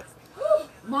got it.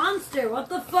 Monster, what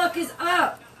the fuck is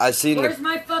up? Where's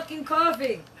my fucking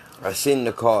coffee? I seen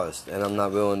the cost, and I'm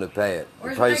not willing to pay it.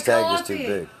 Where's the price my tag coffee? is too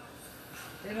big.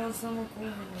 They don't sell no coffee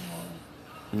anymore.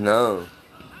 No.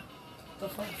 The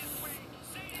fuck?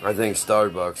 I think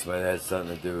Starbucks might have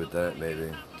something to do with that,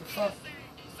 maybe. The fuck?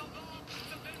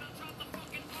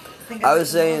 I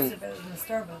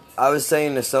was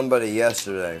saying to somebody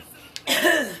yesterday,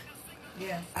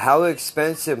 yeah, how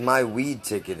expensive my weed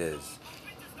ticket is.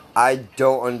 I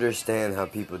don't understand how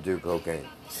people do cocaine.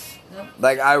 Nope.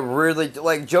 I really,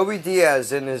 Joey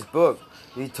Diaz in his book,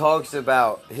 he talks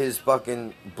about his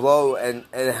fucking blow and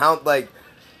how,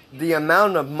 the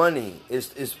amount of money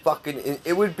is fucking,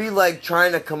 it would be like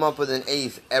trying to come up with an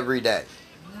eighth every day.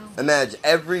 Imagine,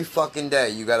 every fucking day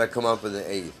you gotta come up with an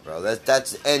eighth, bro.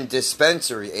 That's and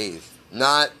dispensary eighth,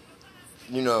 not,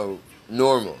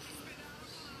 normal.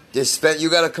 You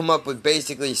gotta come up with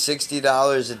basically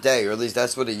 $60 a day, or at least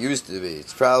that's what it used to be.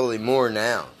 It's probably more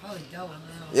now. Probably double now.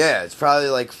 Yeah, it's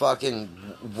probably fucking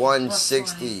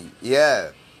 160.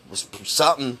 Yeah,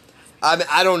 something.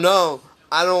 I don't know.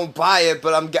 I don't buy it,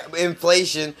 but I'm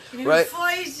inflation, right?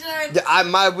 Inflation.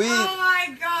 My weed. Oh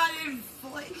my god,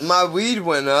 inflation. My weed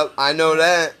went up. I know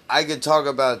that. I could talk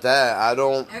about that. I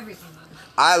don't. Everything.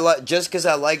 Just because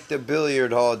I like the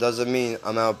billiard hall doesn't mean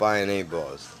I'm out buying 8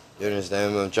 balls. You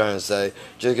understand what I'm trying to say?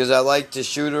 Just because I like to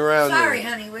shoot around. Sorry,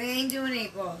 honey, we ain't doing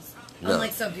 8 balls. No.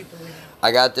 Unlike some people we know.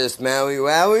 I got this Maui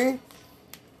Wowie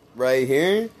right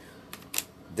here.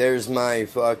 There's my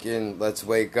fucking let's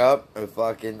wake up and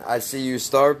fucking I see you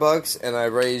Starbucks and I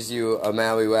raise you a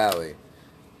Maui Wowie.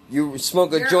 You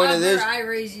smoke a You're joint of this, I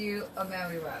raise you a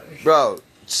Maui Wowie. bro.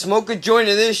 Smoke a joint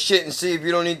of this shit and see if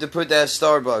you don't need to put that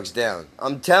Starbucks down.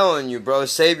 I'm telling you, bro.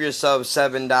 Save yourself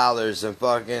 $7 and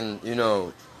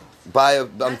fucking buy a.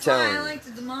 That's telling why I you. like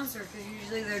the Monster because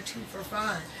usually they're 2 for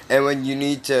 $5. And when you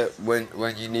need to when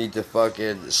you need to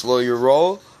fucking slow your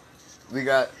roll, we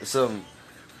got some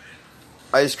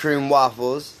ice cream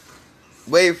waffles,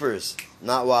 wafers,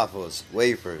 not waffles,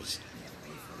 wafers,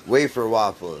 wafer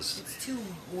waffles, It's too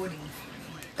woody.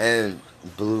 and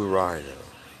Blue Rhino.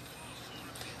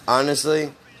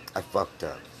 Honestly, I fucked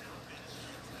up.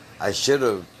 I should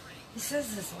have. He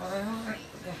says this all right.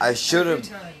 I should have.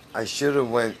 I should have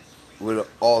went with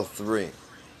all 3.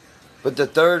 But the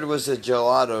third was a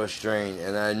gelato strain,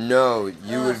 and I know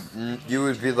you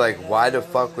would be like, why the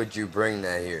fuck would you bring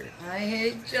that here? I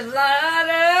hate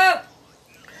gelato.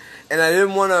 And I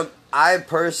didn't want to. I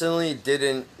personally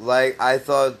didn't like. I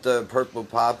thought the purple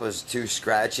pop was too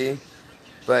scratchy,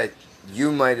 but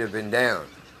you might have been down.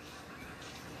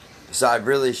 So I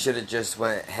really should have just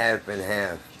went half and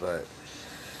half. But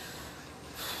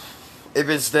if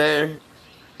it's there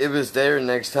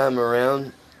next time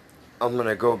around, I'm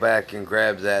gonna go back and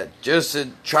grab that just to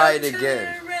try it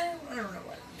again. I don't know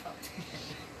what I'm talking.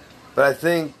 But I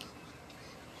think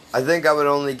I would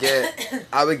only get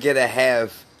a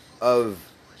half of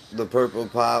the purple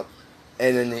pop,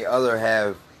 and then the other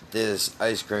half this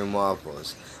ice cream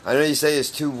waffles. I know you say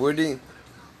it's too woody,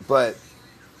 but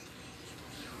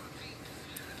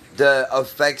the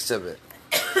effects of it.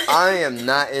 I am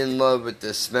not in love with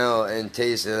the smell and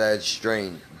taste of that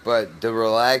strain, but the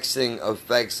relaxing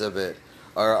effects of it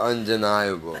are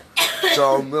undeniable.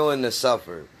 So I'm willing to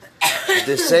suffer.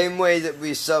 The same way that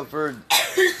we suffered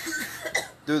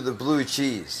through the blue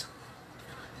cheese.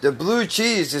 The blue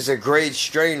cheese is a great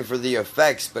strain for the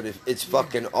effects, but it's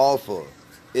fucking awful.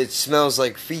 It smells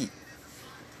like feet.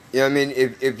 You know what I mean?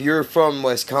 If you're from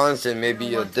Wisconsin, maybe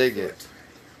you'll dig it.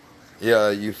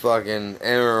 Yeah, you fucking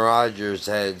Aaron Rodgers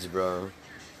heads, bro.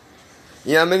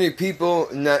 You know how many people?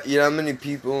 You know how many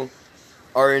people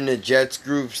are in the Jets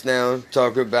groups now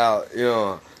talking about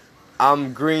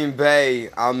I'm Green Bay,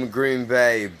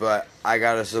 but I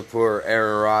gotta support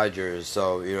Aaron Rodgers,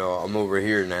 so I'm over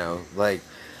here now. Like,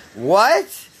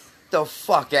 what? The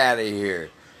fuck out of here!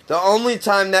 The only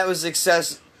time that was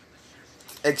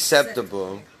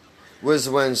acceptable was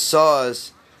when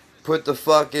Sauce put the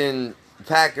fucking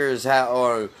Packers hat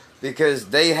on because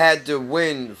they had to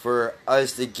win for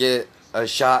us to get a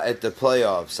shot at the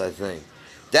playoffs, I think.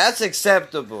 That's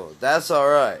acceptable. That's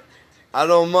alright. I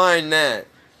don't mind that.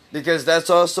 Because that's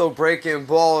also breaking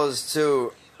balls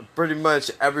to pretty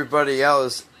much everybody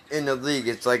else in the league.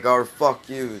 It's like our fuck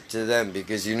you to them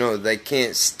because they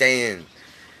can't stand.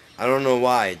 I don't know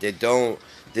why. They don't.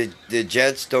 The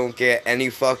Jets don't get any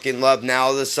fucking love now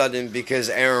all of a sudden because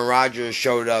Aaron Rodgers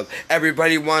showed up.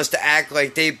 Everybody wants to act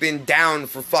like they've been down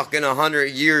for fucking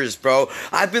 100 years, bro.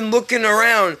 I've been looking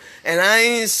around and I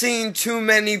ain't seen too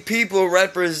many people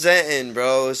representing,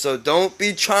 bro. So don't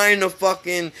be trying to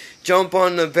fucking jump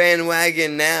on the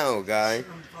bandwagon now, guy.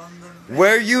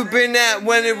 Where you been at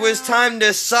when it was time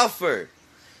to suffer?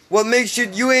 What makes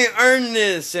you ain't earned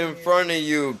this in front of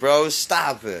you, bro.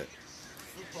 Stop it.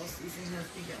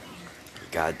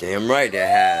 Goddamn right it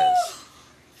has.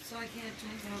 So I can't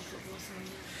drink no football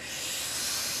Sunday.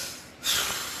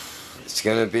 It's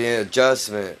gonna be an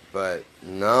adjustment, but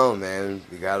no, man,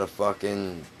 we gotta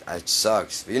fucking. It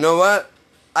sucks. You know what?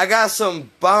 I got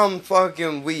some bomb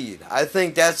fucking weed. I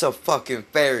think that's a fucking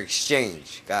fair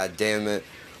exchange. God damn it.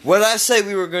 What I say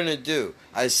we were gonna do?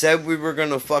 I said we were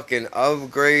gonna fucking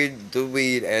upgrade the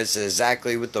weed, and it's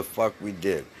exactly what the fuck we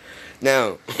did.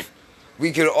 Now,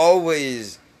 we could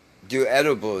always do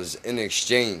edibles in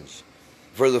exchange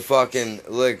for the fucking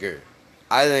liquor.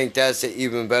 I think that's an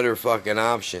even better fucking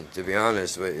option, to be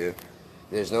honest with you.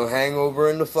 There's no hangover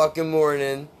in the fucking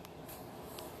morning.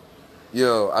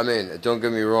 I mean, don't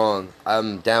get me wrong.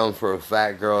 I'm down for a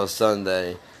Fat Girl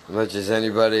Sunday as much as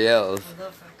anybody else. I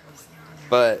love Fat Girl Sunday.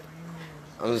 But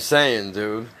I'm saying,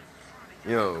 dude,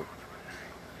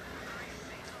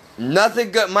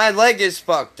 nothing good. My leg is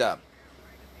fucked up.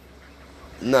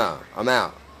 No, I'm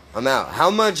out. How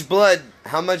much blood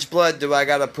do I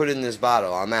gotta put in this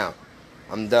bottle? I'm out.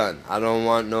 I'm done. I don't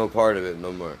want no part of it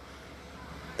no more.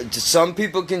 Some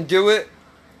people can do it.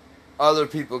 Other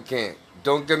people can't.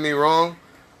 Don't get me wrong.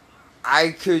 I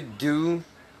could do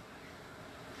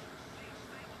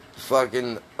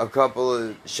fucking a couple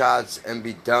of shots and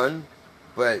be done,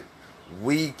 but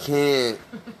we can't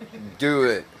do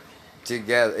it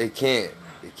together. It can't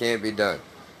be done.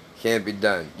 Can't be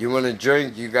done. You want to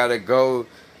drink, you gotta go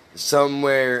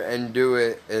somewhere and do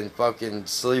it and fucking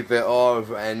sleep it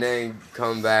off and then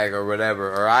come back or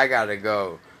whatever. Or I gotta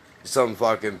go some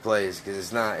fucking place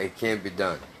because it can't be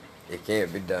done. It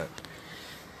can't be done.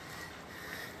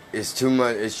 It's too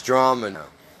much, it's drama now.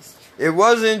 It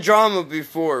wasn't drama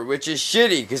before, which is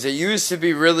shitty because it used to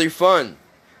be really fun.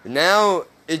 Now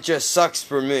it just sucks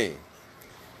for me.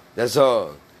 That's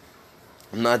all.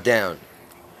 I'm not down.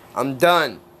 I'm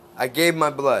done. I gave my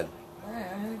blood. Alright,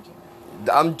 I heard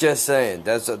you. I'm just saying.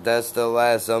 That's the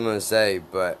last I'm gonna say.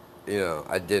 But you know,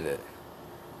 I did it.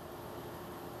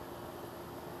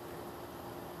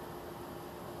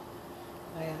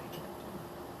 Aye, aye, Captain.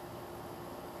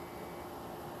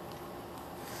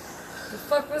 The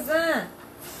fuck was that?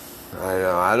 I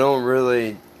know. I don't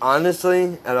really.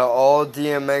 Honestly, out of all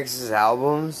DMX's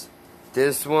albums,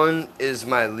 this one is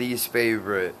my least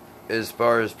favorite as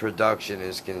far as production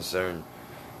is concerned.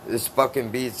 This fucking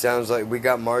beat sounds like we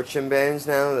got marching bands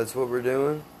now. That's what we're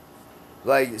doing.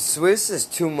 Like, Swiss is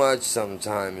too much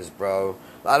sometimes, bro.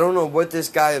 I don't know what this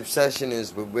guy obsession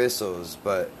is with whistles,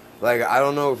 but like, I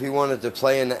don't know if he wanted to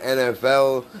play in the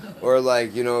NFL or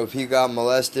like, you know, if he got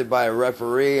molested by a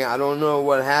referee. I don't know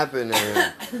what happened to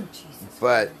him.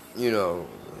 But, you know,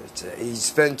 he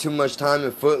spent too much time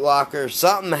in Foot Locker.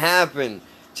 Something happened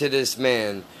to this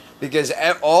man because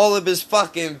all of his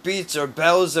fucking beats are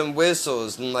bells and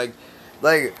whistles and like,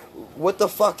 what the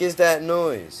fuck is that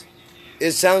noise?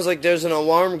 It sounds like there's an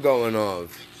alarm going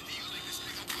off.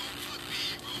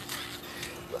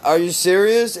 Are you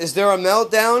serious? Is there a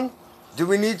meltdown? Do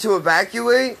we need to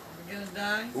evacuate? We're gonna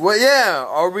die? Well, yeah.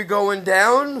 Are we going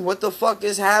down? What the fuck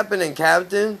is happening,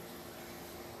 Captain?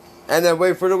 And then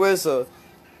wait for the whistle.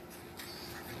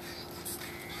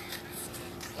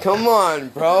 Come on,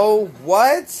 bro.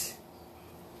 What?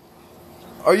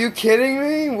 Are you kidding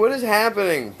me? What is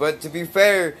happening? But to be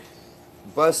fair,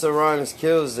 Busta Rhymes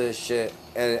kills this shit.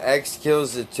 And X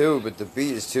kills it too, but the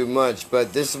beat is too much.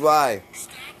 But this is why.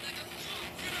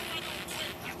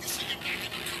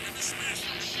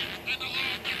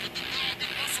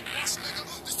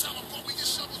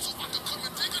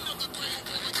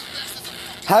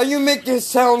 How you make this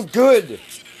sound good?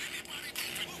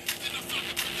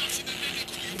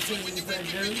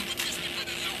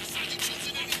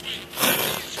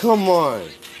 Come on.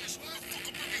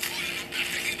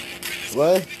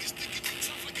 What?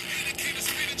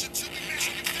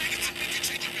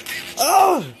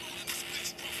 Oh!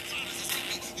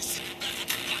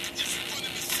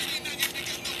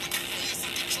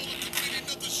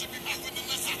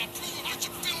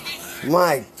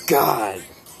 My God.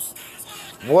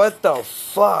 What the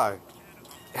fuck?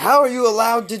 How are you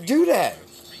allowed to do that?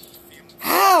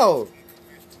 How?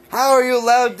 How are you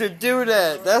allowed to do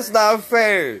that? That's not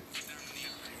fair.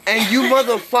 And you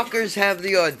motherfuckers have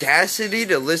the audacity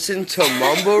to listen to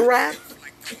mumble rap?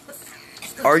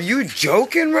 Are you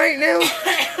joking right now?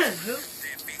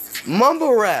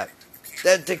 Mumble rap.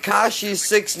 That Tekashi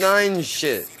 6ix9ine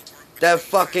shit. That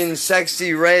fucking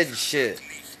Sexy Red shit.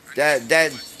 That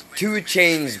 2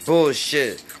 Chainz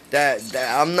bullshit. That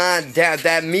I'm not down.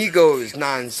 That Migos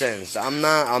nonsense. I'm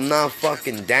not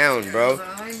fucking down, bro.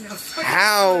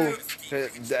 How?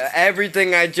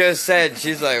 Everything I just said,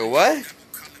 she's like, what?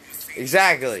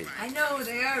 Exactly. I know who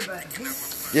they are, but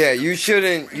yeah, you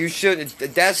shouldn't.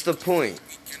 That's the point.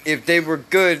 If they were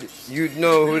good, you'd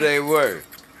know who they were.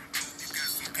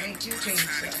 ain't you changed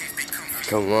that?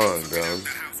 Come on, bro.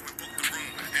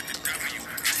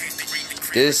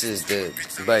 This is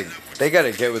they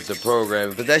gotta get with the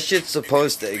program, but that shit's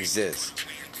supposed to exist.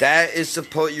 That is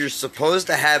you're supposed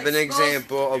to have an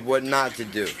example of what not to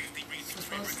do.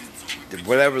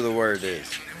 Whatever the word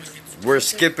is. We're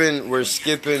skipping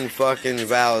fucking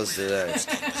vowels today.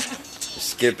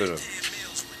 Skipping them.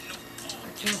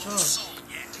 I can't talk.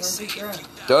 Don't do drugs.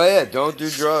 Oh yeah, don't do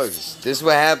drugs. This is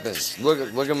what happens. Look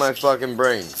at my fucking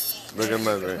brain. Look at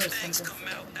my brain.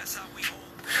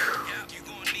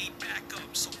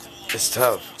 It's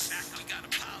tough.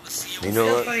 You know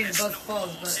what?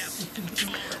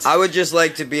 I would just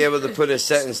like to be able to put a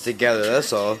sentence together.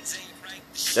 That's all.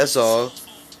 That's all.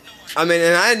 I mean,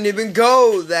 and I didn't even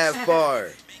go that far.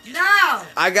 No.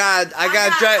 I got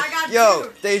dragged. Yo,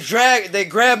 they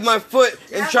grabbed my foot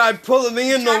and tried pulling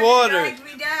me in the water.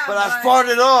 But I fought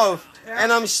it off,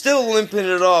 and I'm still limping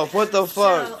it off. What the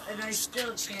fuck? And I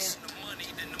still can't.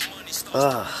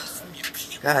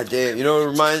 God damn. You know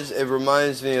what it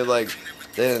reminds me of, like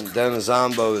them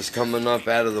zombos coming up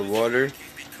out of the water.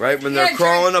 Right when they're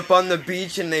crawling up on the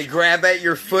beach and they grab at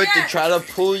your foot to try to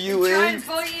pull you in.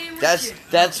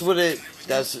 That's what it.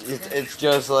 It's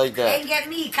just like that. They get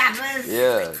me, coppers.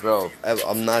 Yeah, bro.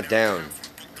 I'm not down.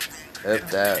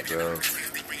 F that, bro.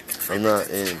 I'm not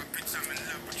in.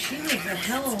 She makes a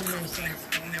hell of a nuisance.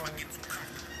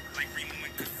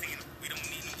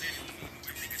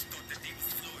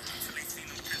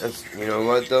 That's, you know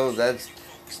what though? That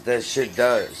shit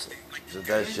does.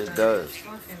 That shit does.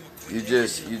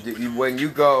 You when you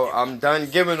go, I'm done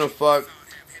giving a fuck.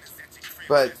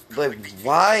 But like,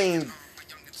 why?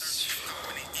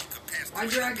 Why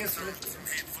drag us with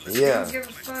you? Yeah. Don't give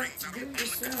a fuck. Do it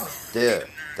yourself. Yeah.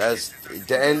 That's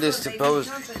the end is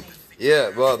supposed. Yeah.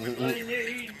 Well.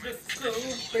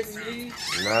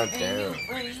 Not down.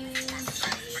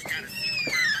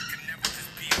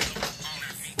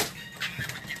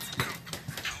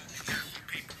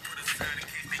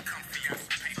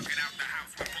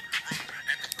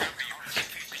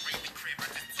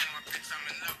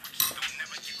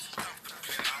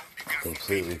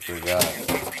 Completely forgot.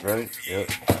 Right?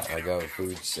 Yep. I got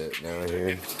food sitting out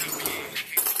here.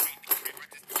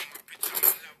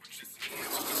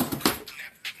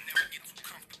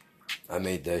 I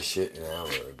made that shit an hour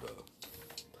ago.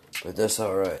 But that's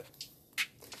alright.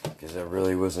 Because I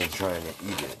really wasn't trying to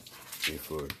eat it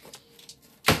before.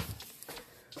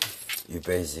 You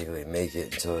basically make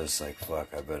it until it's like,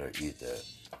 fuck, I better eat that.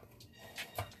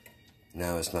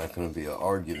 Now it's not going to be an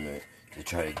argument to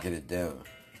try to get it down.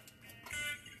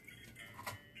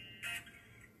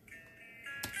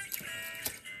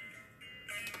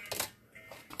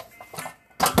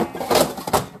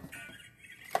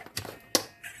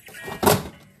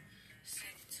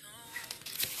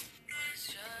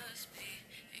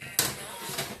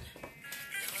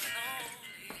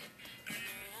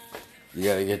 You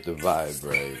gotta get the vibe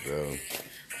right, bro.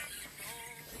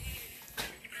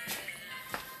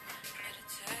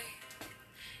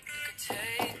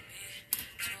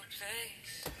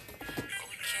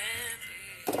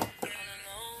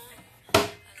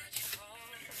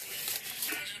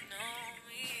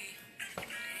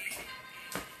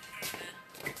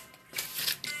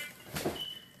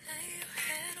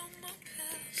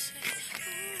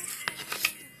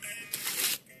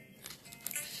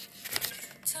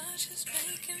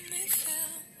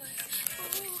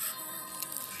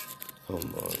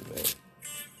 Come on, man.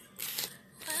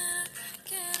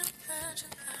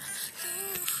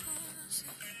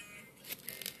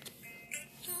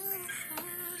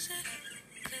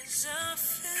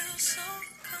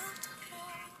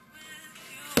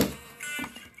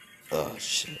 Oh,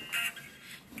 shit.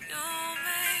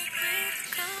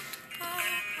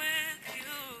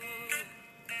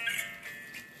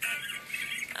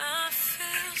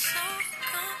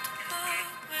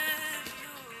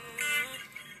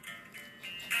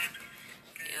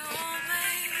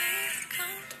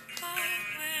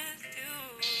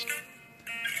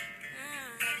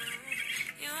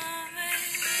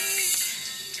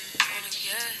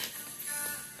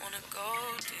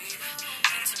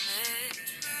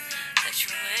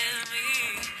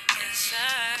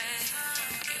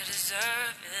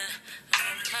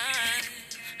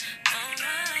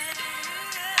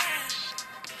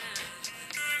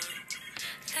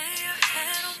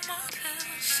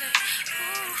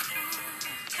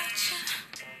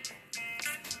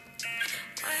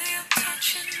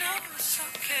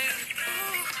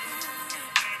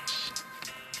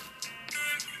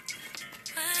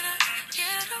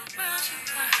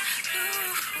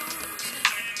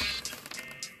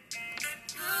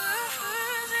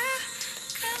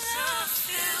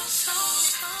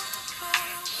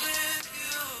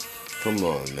 Come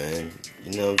on, man.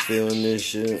 You know I'm feeling this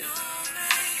shit.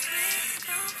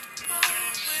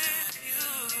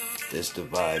 This the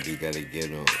vibe you gotta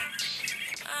get on.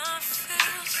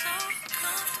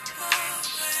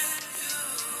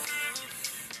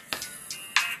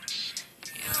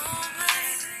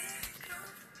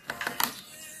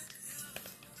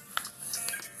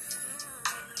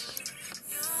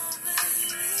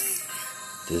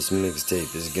 This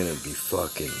mixtape is gonna be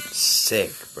fucking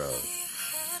sick, bro.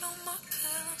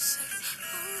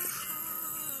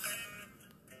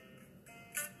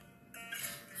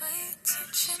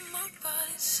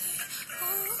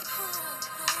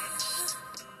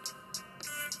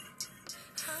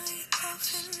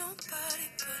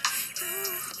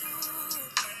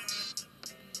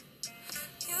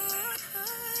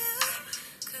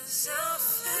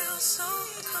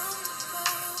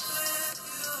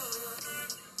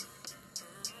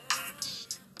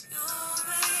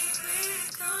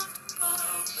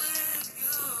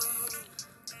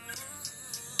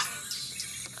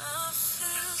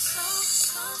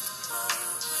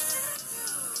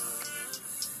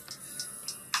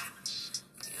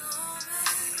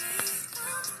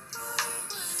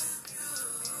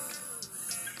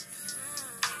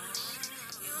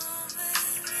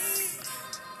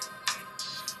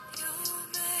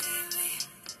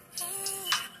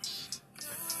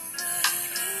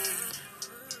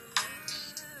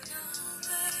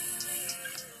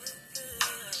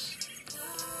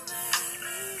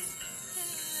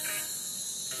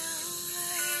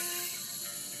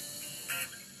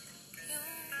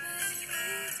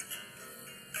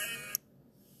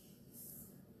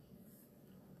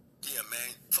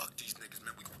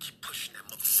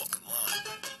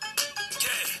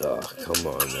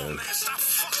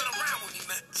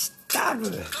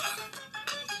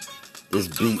 This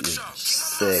beat is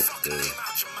sick, dude.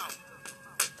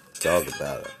 Talk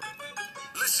about it.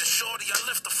 Listen, shorty, I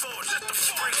lift the 40. Let the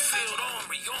Springfield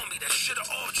Armory on me. That shit a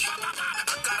orgy. I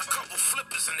got a couple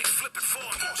flippers and they flip it for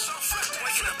me.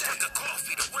 Waking up, drink a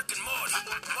coffee to Rick and Morty.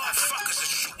 Motherfuckers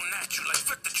are shooting at you like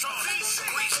Victor Charlie.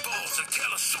 Grease balls and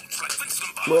killer suits like Vince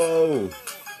Lombardi. Whoa.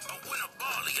 A winner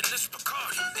Barley and this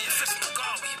Bacardi. The Fist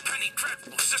Mugabe, Penny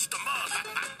Dreadful, Sister Marley.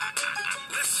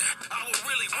 Listen, I will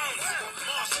really want you.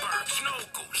 Mossberg, Snow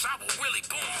Goose, I will really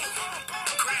boom you.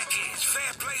 Crackheads,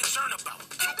 fair play and turnabout.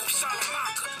 Juco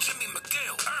Salamanca, Jimmy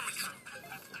McGill, Ermintrout.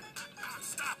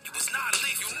 Stop, you was not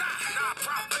legal. You not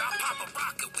profit, I pop a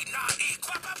rocket, we not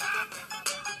equal.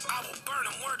 I will burn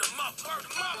them, word them up.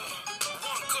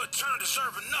 One good turn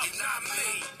deserve enough. You're not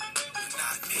me, you're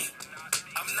not me.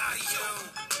 I'm not you,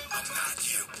 I'm not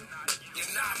you.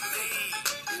 You're not me,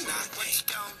 you're not what you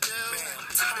gon' do. Man, I'm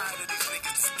tired of these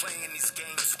niggas playing these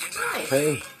games. You're not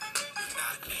Hey. me, you're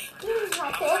not me.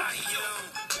 I'm not you.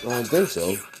 I don't think so.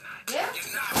 Yeah?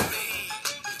 You're not me,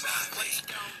 you're not what you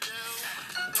gon'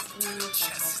 do.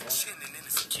 Chest and chinning in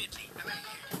his kidney.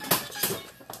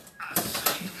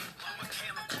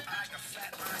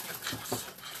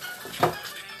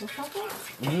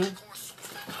 Mm-hmm.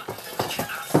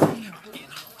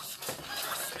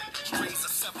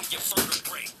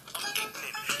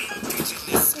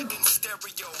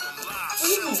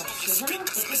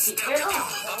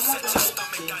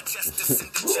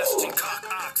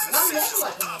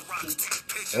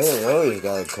 Hey, I always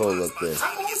got a cold up there.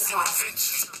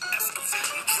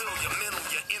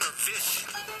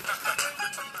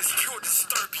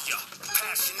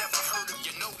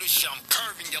 I'm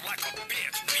curving you like a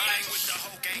bitch. I ain't with the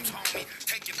whole games, homie.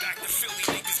 Take you back to Philly,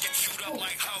 niggas get chewed up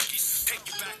like hoagies. Take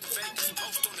you back to Vegas,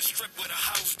 post on the strip with a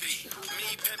house beat.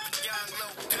 Me pimpin' young,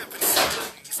 low pimpin'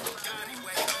 Sony's. Gotti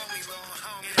way, only little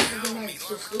homie.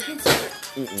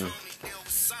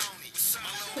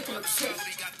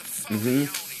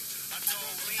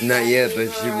 Not yet,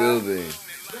 but she will be.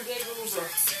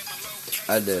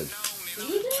 I did.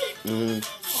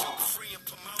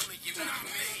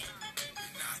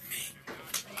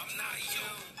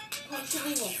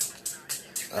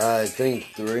 I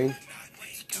think 3.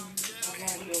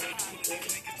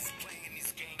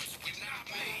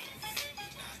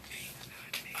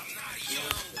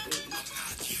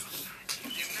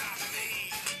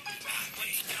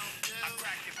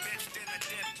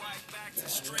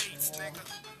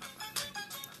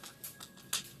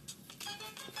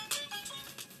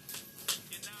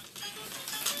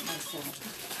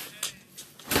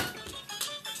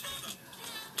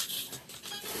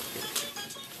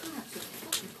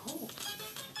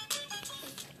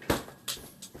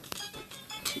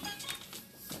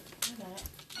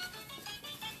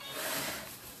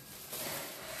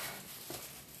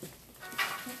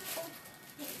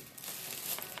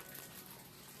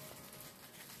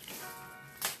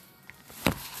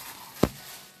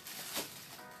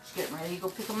 Getting ready to go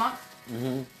pick them up?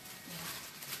 Mm-hmm.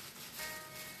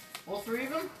 All 3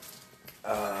 of them?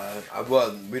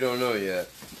 Well, we don't know yet.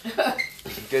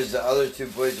 Because the other 2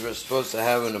 boys were supposed to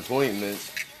have an appointment,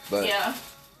 but Yeah.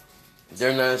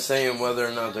 they're not saying whether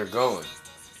or not they're going.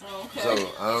 Oh, okay.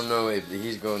 So, I don't know if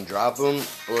he's going to drop them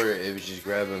or if she's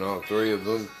grabbing all 3 of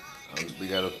them.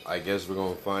 I guess we're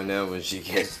going to find out when she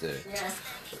gets there. Yeah.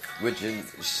 Which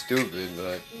is stupid,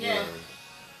 but, Yeah. yeah.